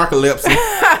got narcolepsy,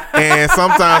 and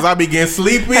sometimes I be getting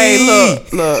sleepy. Hey,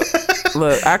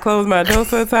 look! I close my door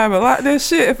sometimes and lock that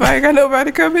shit if I ain't got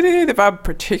nobody coming in. If I'm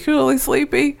particularly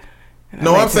sleepy.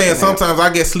 No, I'm saying sometimes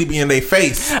I get sleepy in their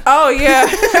face. Oh yeah.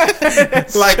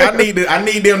 Like I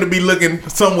need them to be looking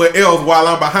somewhere else while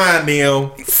I'm behind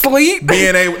them. Sleep.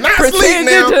 Being able not sleep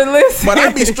now, but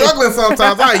I be struggling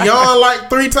sometimes. I yawn like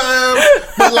 3 times,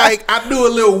 but like I do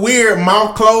a little weird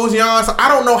mouth closed yawn. So I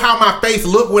don't know how my face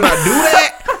look when I do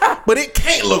that, but it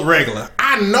can't look regular.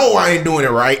 I know I ain't doing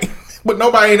it right. But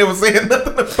nobody ain't ever said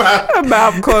nothing about a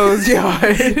mouth closed yawn.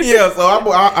 Yeah, so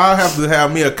I'll have to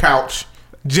have me a couch.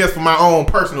 Just for my own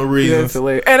personal reasons.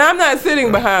 And I'm not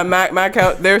sitting behind my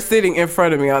couch. They're sitting in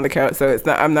front of me on the couch. So it's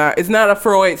not a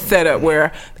Freud setup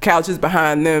where the couch is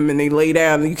behind them and they lay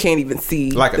down and you can't even see.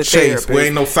 Like a chase where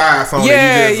ain't no size on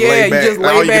it. You just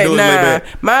lay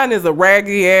back. Mine is a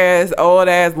raggedy ass, old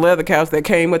ass leather couch that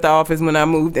came with the office when I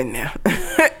moved in now.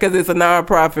 Because it's a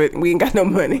non-profit. We ain't got no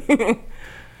money.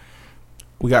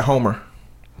 We got Homer.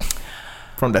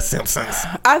 From The Simpsons.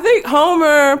 I think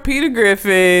Homer, Peter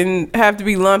Griffin have to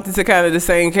be lumped into kind of the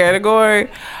same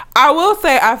category. I will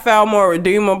say I found more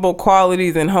redeemable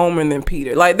qualities in Homer than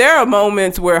Peter. Like there are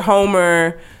moments where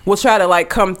Homer will try to like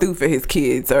come through for his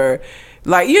kids or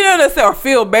like, or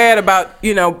feel bad about,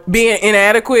 being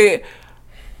inadequate.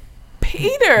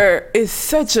 Peter is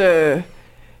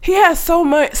he has so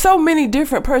many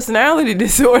different personality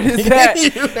disorders that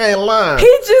you ain't lying.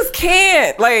 He just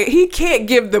can't. Like he can't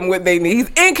give them what they need. He's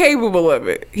incapable of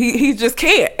it. He just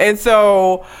can't. And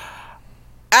so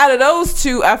out of those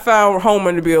two, I found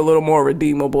Homer to be a little more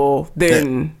redeemable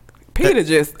than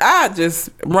Peter. I just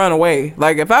run away.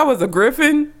 Like if I was a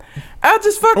Griffin, I'd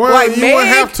just fuck like you Meg.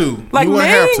 Wouldn't have to. Like you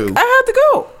wouldn't Meg, have to. I had to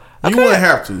go. You wouldn't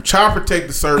have to. Child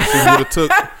Protective Services would have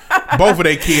took both of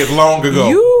their kids long ago.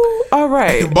 You are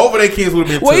right. Both of their kids would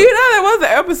have been took. Well, there was an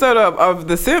episode of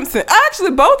The Simpsons.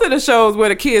 Actually, both of the shows where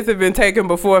the kids have been taken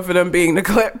before for them being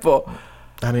neglectful.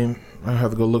 I have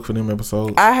to go look for them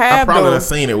episodes. I probably have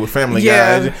seen it with Family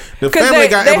Guy. The Family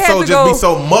Guy episodes just be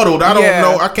so muddled. I don't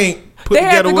know. I can't put together.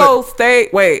 They had to go stay.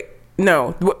 Wait.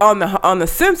 No, on the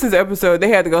Simpsons episode, they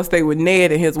had to go stay with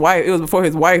Ned and his wife. It was before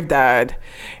his wife died.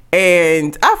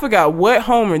 And I forgot what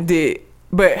Homer did,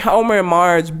 but Homer and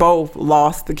Marge both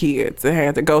lost the kids and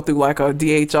had to go through like a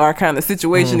DHR kind of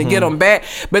situation to get them back.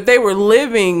 But they were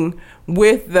living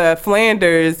with the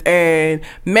Flanders, and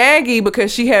Maggie,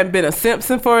 because she hadn't been a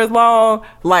Simpson for as long,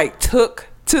 like took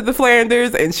to the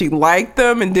Flanders and she liked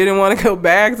them and didn't want to go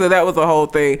back. So that was a whole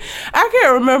thing. I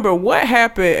can't remember what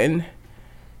happened.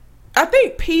 I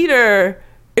think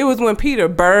it was when Peter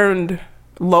burned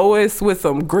Lois with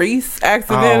some grease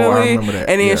accidentally. Oh, I remember that.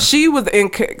 And then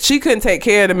Yeah. she couldn't take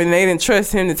care of them and they didn't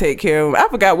trust him to take care of them. I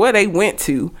forgot where they went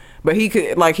to, but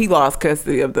he lost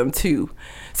custody of them too.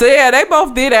 So yeah, they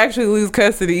both did actually lose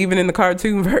custody even in the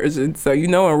cartoon version. So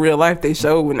in real life they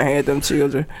showed when they had them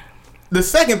children. The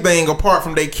second thing, apart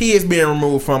from their kids being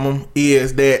removed from them,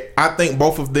 is that I think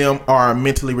both of them are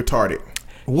mentally retarded,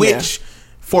 which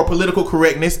for political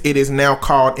correctness, it is now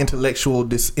called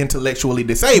intellectually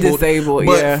disabled.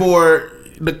 But for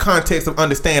the context of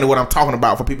understanding what I'm talking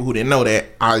about, for people who didn't know that,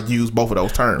 I use both of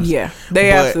those terms. Yeah,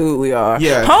 they absolutely are.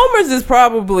 Yeah. Homer's is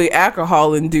probably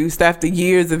alcohol induced after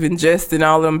years of ingesting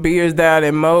all them beers down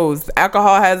in Moe's.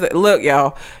 Alcohol look,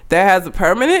 y'all, that has a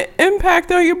permanent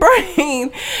impact on your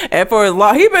brain. And for as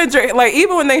long, he been drinking, like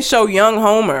even when they show young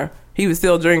Homer, he was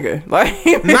still drinking. Like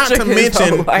not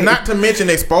to mention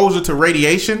exposure to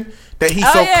radiation. That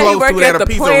he's so close to that a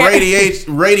piece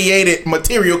of radiated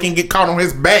material can get caught on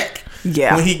his back.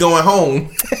 Yeah. When he going home.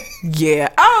 Yeah.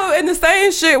 Oh, and the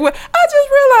same shit. I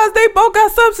just realized they both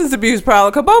got substance abuse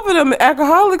problem. Cause both of them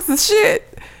alcoholics and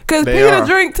shit. Cause Peter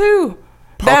drink too.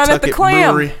 Down at the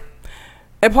Clam. Brewery.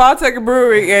 At Pawtucket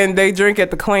Brewery, and they drink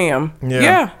at the Clam.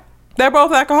 Yeah. They're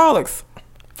both alcoholics.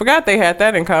 Forgot they had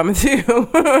that in common too.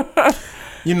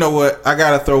 You know what? I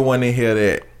gotta throw one in here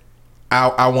that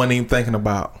I wasn't even thinking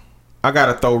about. I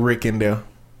gotta throw Rick in there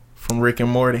from Rick and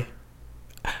Morty.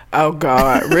 Oh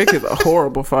God, Rick is a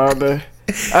horrible father.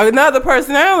 Another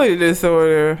personality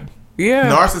disorder.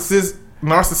 Yeah.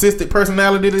 Narcissistic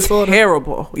personality disorder.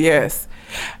 Terrible. Yes.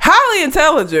 Highly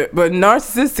intelligent, but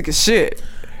narcissistic as shit.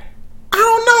 I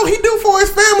don't know. He do for his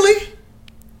family.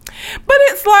 But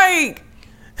it's like,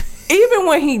 even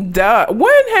when he done,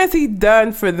 when has he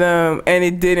done for them and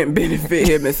it didn't benefit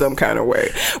him in some kind of way?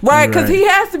 Right? Because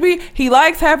he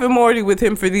likes having Morty with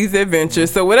him for these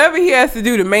adventures. So whatever he has to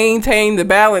do to maintain the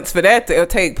balance for that to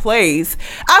take place,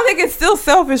 I think it's still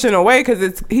selfish in a way because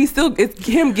it's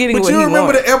him getting what he wants. But you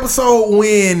remember the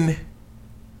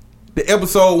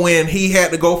episode when he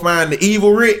had to go find the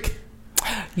evil Rick?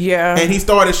 Yeah. And he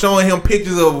started showing him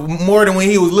pictures of Morty when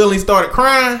he was little. He started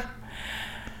crying.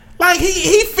 Like,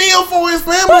 he feel for his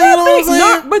family, you know what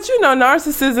I'm saying? But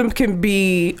narcissism can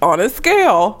be on a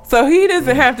scale. So he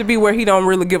doesn't have to be where he don't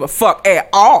really give a fuck at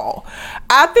all.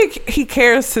 I think he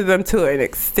cares to them to an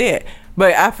extent.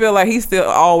 But I feel like he's still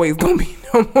always going to be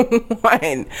number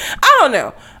one. I don't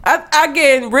know.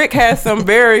 Again, Rick has some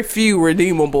very few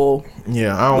redeemable.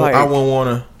 Yeah, I wouldn't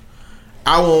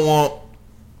want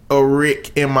a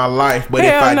Rick in my life, but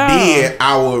if I did,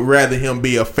 I would rather him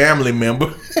be a family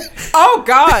member. Oh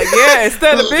God, yeah.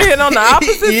 Instead of being on the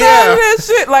opposite side of that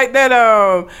shit, like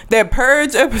that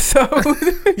Purge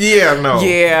episode. Yeah, no.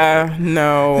 Yeah,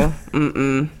 no.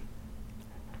 Mm-mm.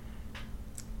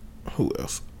 Who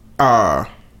else? Al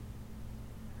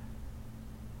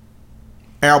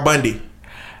Bundy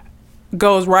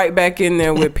goes right back in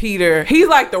there with Peter. He's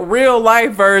like the real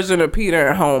life version of Peter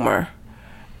and Homer.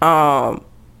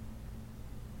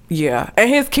 Yeah, and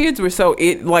his kids were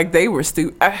they were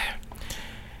stupid.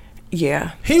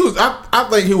 Yeah, he was. I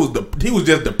think he was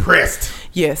just depressed.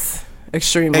 Yes,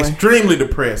 extremely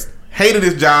depressed. Hated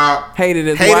his job. Hated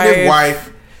his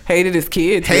wife. Hated his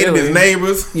kids. Hated his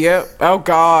neighbors. Yep. Oh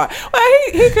God. Well,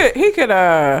 he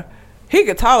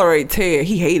could tolerate Ted.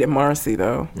 He hated Marcy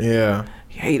though. Yeah.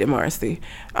 He hated Marcy.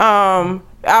 I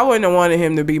wouldn't have wanted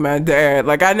him to be my dad.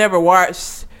 Like I never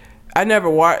watched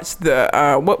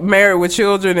the Married with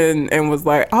Children and was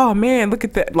like, oh man, look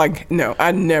at that. Like, no,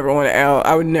 I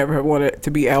would never have wanted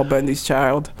to be Al Bundy's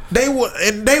child. They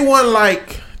weren't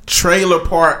like trailer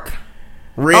park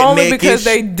redneck-ish. Only because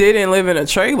they didn't live in a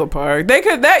trailer park.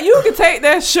 You could take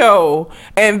that show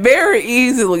and very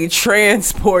easily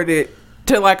transport it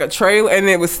to like a trailer and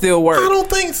it would still work. I don't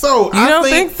think so. You don't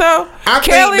think so?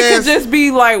 Kelly could just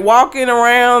be like walking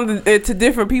around to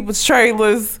different people's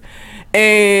trailers.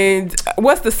 And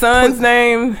what's the son's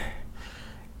name?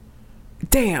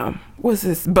 Damn, what's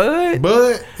this? Bud,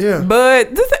 yeah. Bud,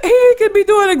 he could be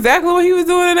doing exactly what he was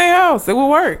doing in their house. It would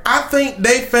work. I think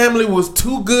their family was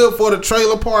too good for the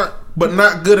trailer park, but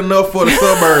not good enough for the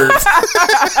suburbs.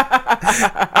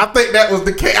 I think that was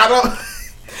the case.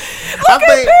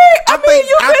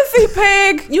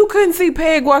 You couldn't see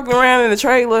Peg walking around in a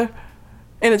trailer.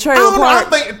 In a trailer park. I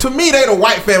think to me they the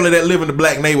white family that live in the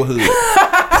black neighborhood.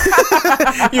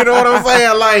 You know what I'm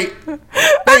saying? Like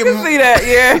I can see that,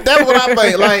 yeah. That's what I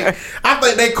think. Like I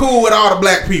think they cool with all the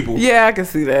black people. Yeah, I can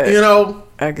see that. You know?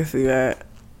 I can see that.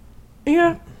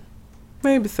 Yeah.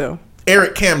 Maybe so.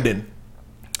 Eric Camden,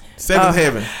 Seventh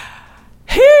Heaven.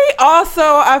 He also,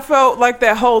 I felt like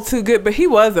that whole Too Good, but he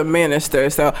was a minister.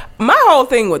 So my whole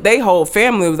thing with they whole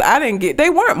family was they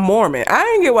weren't Mormon. I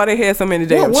didn't get why they had so many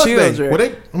damn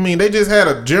children. They just had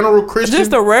a general Christian,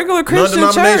 just a regular Christian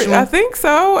church. I think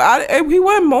so. He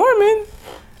wasn't Mormon.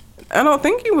 I don't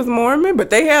think he was Mormon, but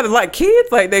they had like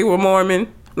kids like they were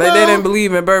Mormon. Like they didn't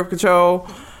believe in birth control.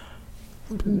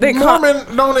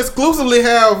 Mormon don't exclusively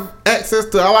have access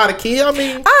to a lot of kids. I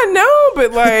mean, I know,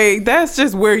 but like that's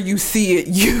just where you see it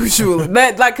usually.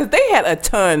 Because they had a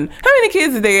ton. How many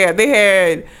kids did they have? They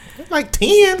had like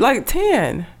 10. Like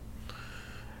 10.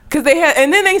 Because they had,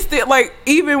 and then they still like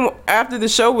even after the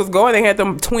show was going, they had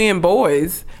them twin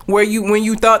boys. When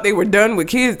you thought they were done with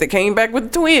kids, they came back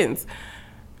with the twins.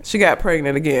 She got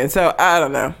pregnant again, so I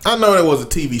don't know. I know it was a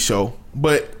TV show,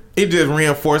 but it just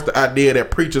reinforced the idea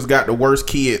that preachers got the worst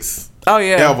kids. Oh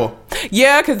yeah, ever.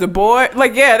 Yeah, because the boy,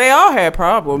 they all had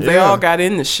problems. Yeah. They all got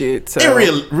into shit. So.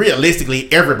 And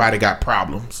realistically, everybody got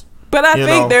problems. But I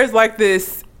think there's like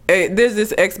this. There's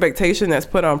this expectation that's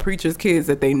put on preachers' kids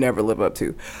that they never live up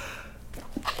to.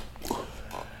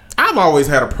 I've always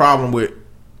had a problem with.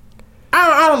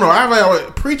 I don't know. I've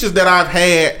had preachers that I've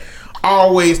had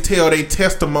always tell their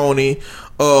testimony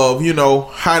of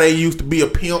how they used to be a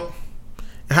pimp.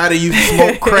 How they used to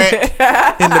smoke crack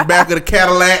in the back of the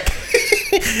Cadillac.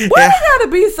 Why it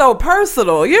gotta be so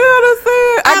personal? You know what I'm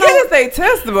saying? I get it's their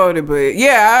testimony, but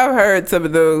yeah, I've heard some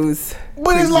of those.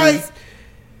 But it's like,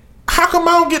 how come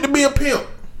I don't get to be a pimp?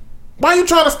 Why are you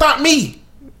trying to stop me?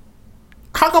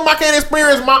 How come I can't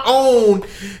experience my own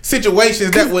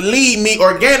situations that would lead me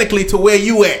organically to where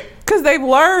you at? Because they've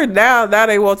learned now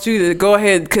they want you to go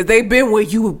ahead because they've been where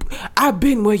you. I've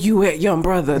been where you at, young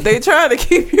brother. They trying to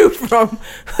keep you from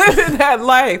living that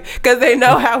life because they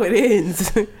know how it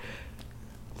ends.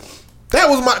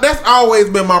 That's always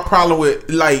been my problem with,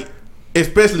 like,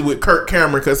 especially with Kirk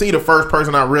Cameron, because he the first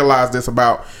person I realized this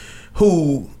about,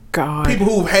 people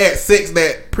who've had sex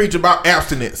that preach about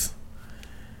abstinence.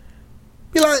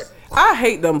 Be like, I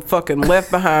hate them fucking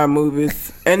Left Behind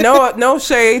movies. And no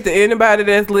shade to anybody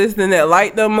that's listening that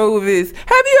like them movies.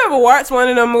 Have you ever watched one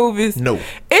of them movies? No.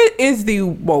 It is the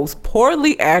most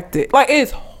poorly acted. Like,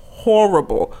 it's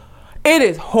horrible. It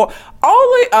is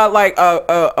only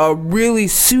a really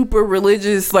super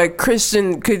religious like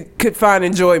Christian could find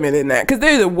enjoyment in that, because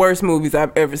they're the worst movies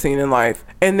I've ever seen in life,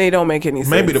 and they don't make any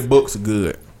sense. Maybe the books are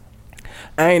good.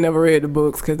 I ain't never read the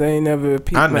books because they ain't never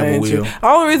piqued my interest. Will. The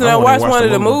only reason I watched one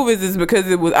of the movies is because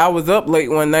I was up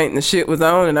late one night and the shit was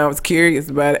on and I was curious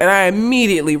about it, and I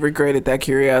immediately regretted that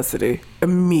curiosity.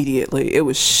 Immediately. It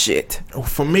was shit.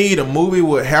 For me, the movie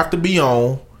would have to be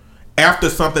on after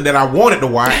something that I wanted to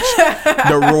watch.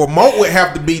 The remote would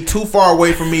have to be too far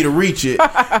away for me to reach it,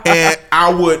 and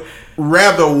I would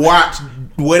rather watch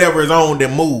whatever is on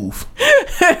than move.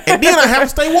 And then I have to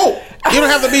stay woke. You don't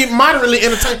have to be moderately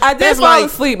entertained. I did fall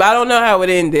asleep. I don't know how it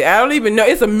ended. I don't even know.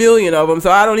 It's a million of them, so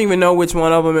I don't even know which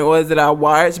one of them it was that I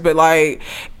watched. But like,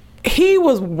 he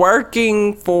was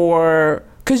working for,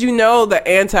 because the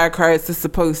Antichrist is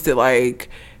supposed to like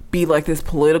be like this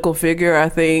political figure, I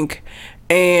think.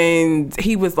 And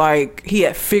he was like, he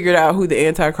had figured out who the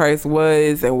Antichrist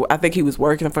was, and I think he was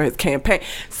working for his campaign.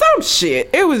 Some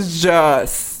shit. It was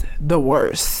just the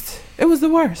worst. It was the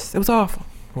worst. It was awful.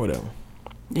 Whatever.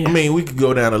 Yeah. I mean, we could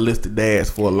go down a list of dads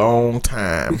for a long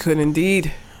time. We could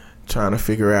indeed. Trying to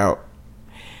figure out,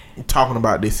 talking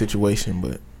about this situation,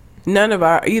 but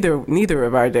neither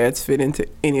of our dads fit into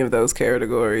any of those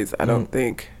categories. I don't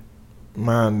think.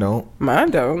 Mine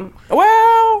don't.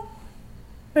 Well,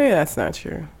 maybe that's not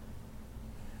true.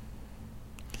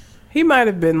 He might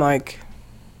have been like,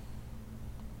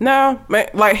 no,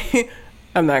 like,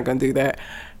 I'm not gonna do that.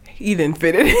 He didn't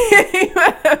fit it.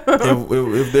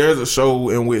 if there's a show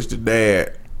in which the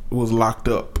dad was locked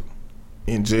up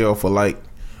in jail for like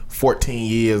 14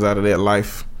 years out of that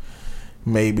life,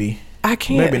 maybe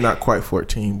not quite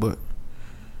 14, but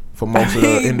for most of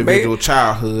the individual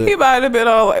childhood, he might have been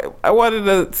on like one of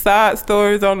the side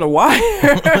stories on The Wire.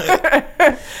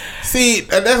 See,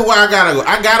 that's where I gotta go.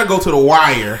 I gotta go to The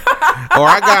Wire, or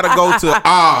I gotta go to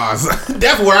Oz.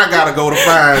 That's where I gotta go to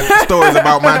find stories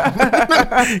about my,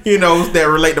 that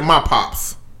relate to my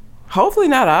pops. Hopefully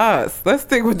not Oz. Let's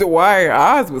stick with The Wire.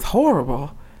 Oz was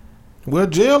horrible. Well,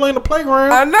 jail ain't a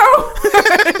playground. I know.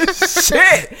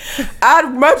 Shit.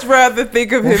 I'd much rather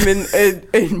think of him in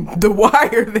The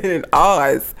Wire than in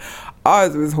Oz.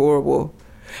 Oz was horrible.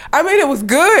 I mean, it was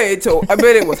good, but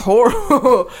it was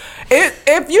horrible. I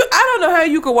don't know how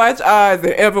you could watch Oz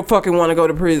and ever fucking want to go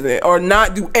to prison or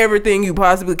not do everything you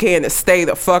possibly can to stay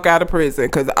the fuck out of prison.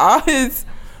 Because Oz,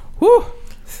 Whew.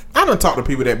 I done talked to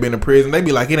people that been in prison. They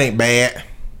be like, it ain't bad.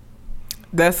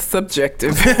 That's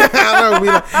subjective. I know, be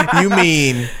like, you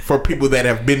mean for people that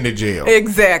have been to jail.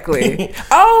 Exactly.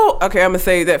 Oh, okay. I'm going to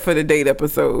save that for the date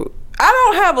episode. I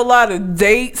don't have a lot of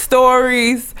date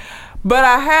stories, but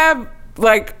I have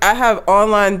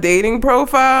online dating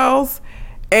profiles,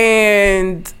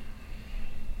 and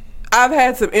I've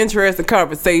had some interesting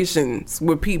conversations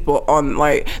with people on,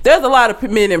 like, there's a lot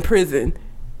of men in prison,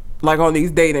 like, on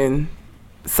these dating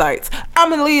sites. I'm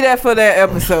gonna leave that for that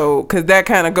episode because that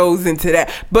kind of goes into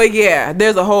that. But yeah,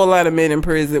 there's a whole lot of men in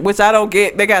prison, which I don't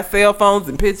get. They got cell phones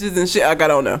and pictures and shit. I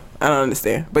don't know. I don't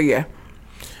understand. But yeah.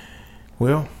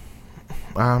 Well,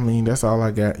 I mean, that's all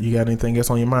I got. You got anything else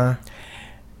on your mind?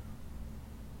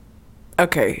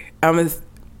 Okay.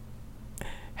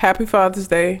 Happy Father's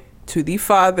Day to the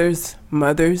fathers,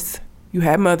 mothers. You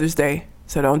had Mother's Day,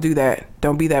 so don't do that.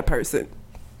 Don't be that person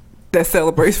that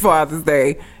celebrates Father's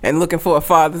Day and looking for a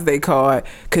Father's Day card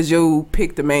because you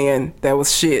picked a man that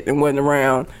was shit and wasn't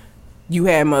around. You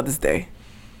had Mother's Day.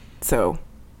 So,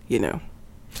 you know.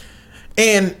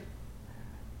 And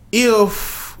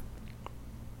if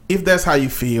that's how you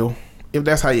feel, if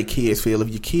that's how your kids feel, if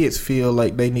your kids feel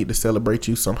like they need to celebrate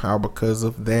you somehow because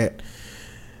of that,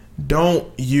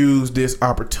 don't use this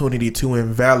opportunity to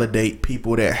invalidate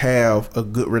people that have a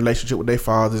good relationship with their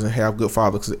fathers and have good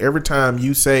fathers. Because every time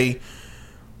you say,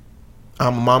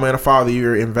 I'm a mama and a father,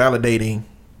 you're invalidating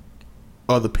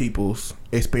other people's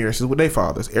experiences with their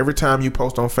fathers. Every time you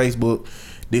post on Facebook,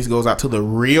 this goes out to the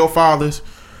real fathers,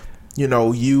 you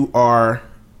know, you are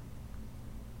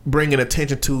bringing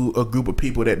attention to a group of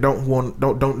people that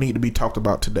don't need to be talked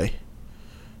about today.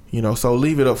 You know, so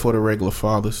leave it up for the regular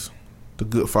fathers. The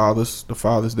good fathers, the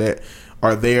fathers that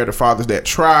are there, the fathers that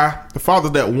try, the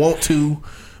fathers that want to,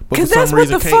 but for some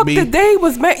reason can't be. Because that's what the fuck the day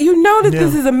was made. You know that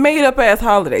this is a made up ass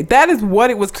holiday. That is what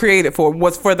it was created for.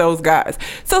 Was for those guys.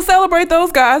 So celebrate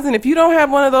those guys, and if you don't have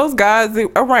one of those guys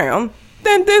around,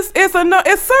 then it's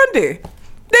Sunday.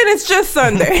 Then it's just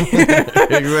Sunday.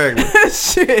 Exactly.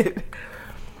 Shit.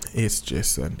 It's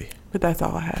just Sunday. But that's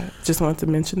all I had. Just wanted to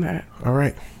mention that. All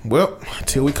right. Well,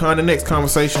 till we come to the next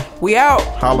conversation. We out.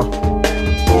 Holla.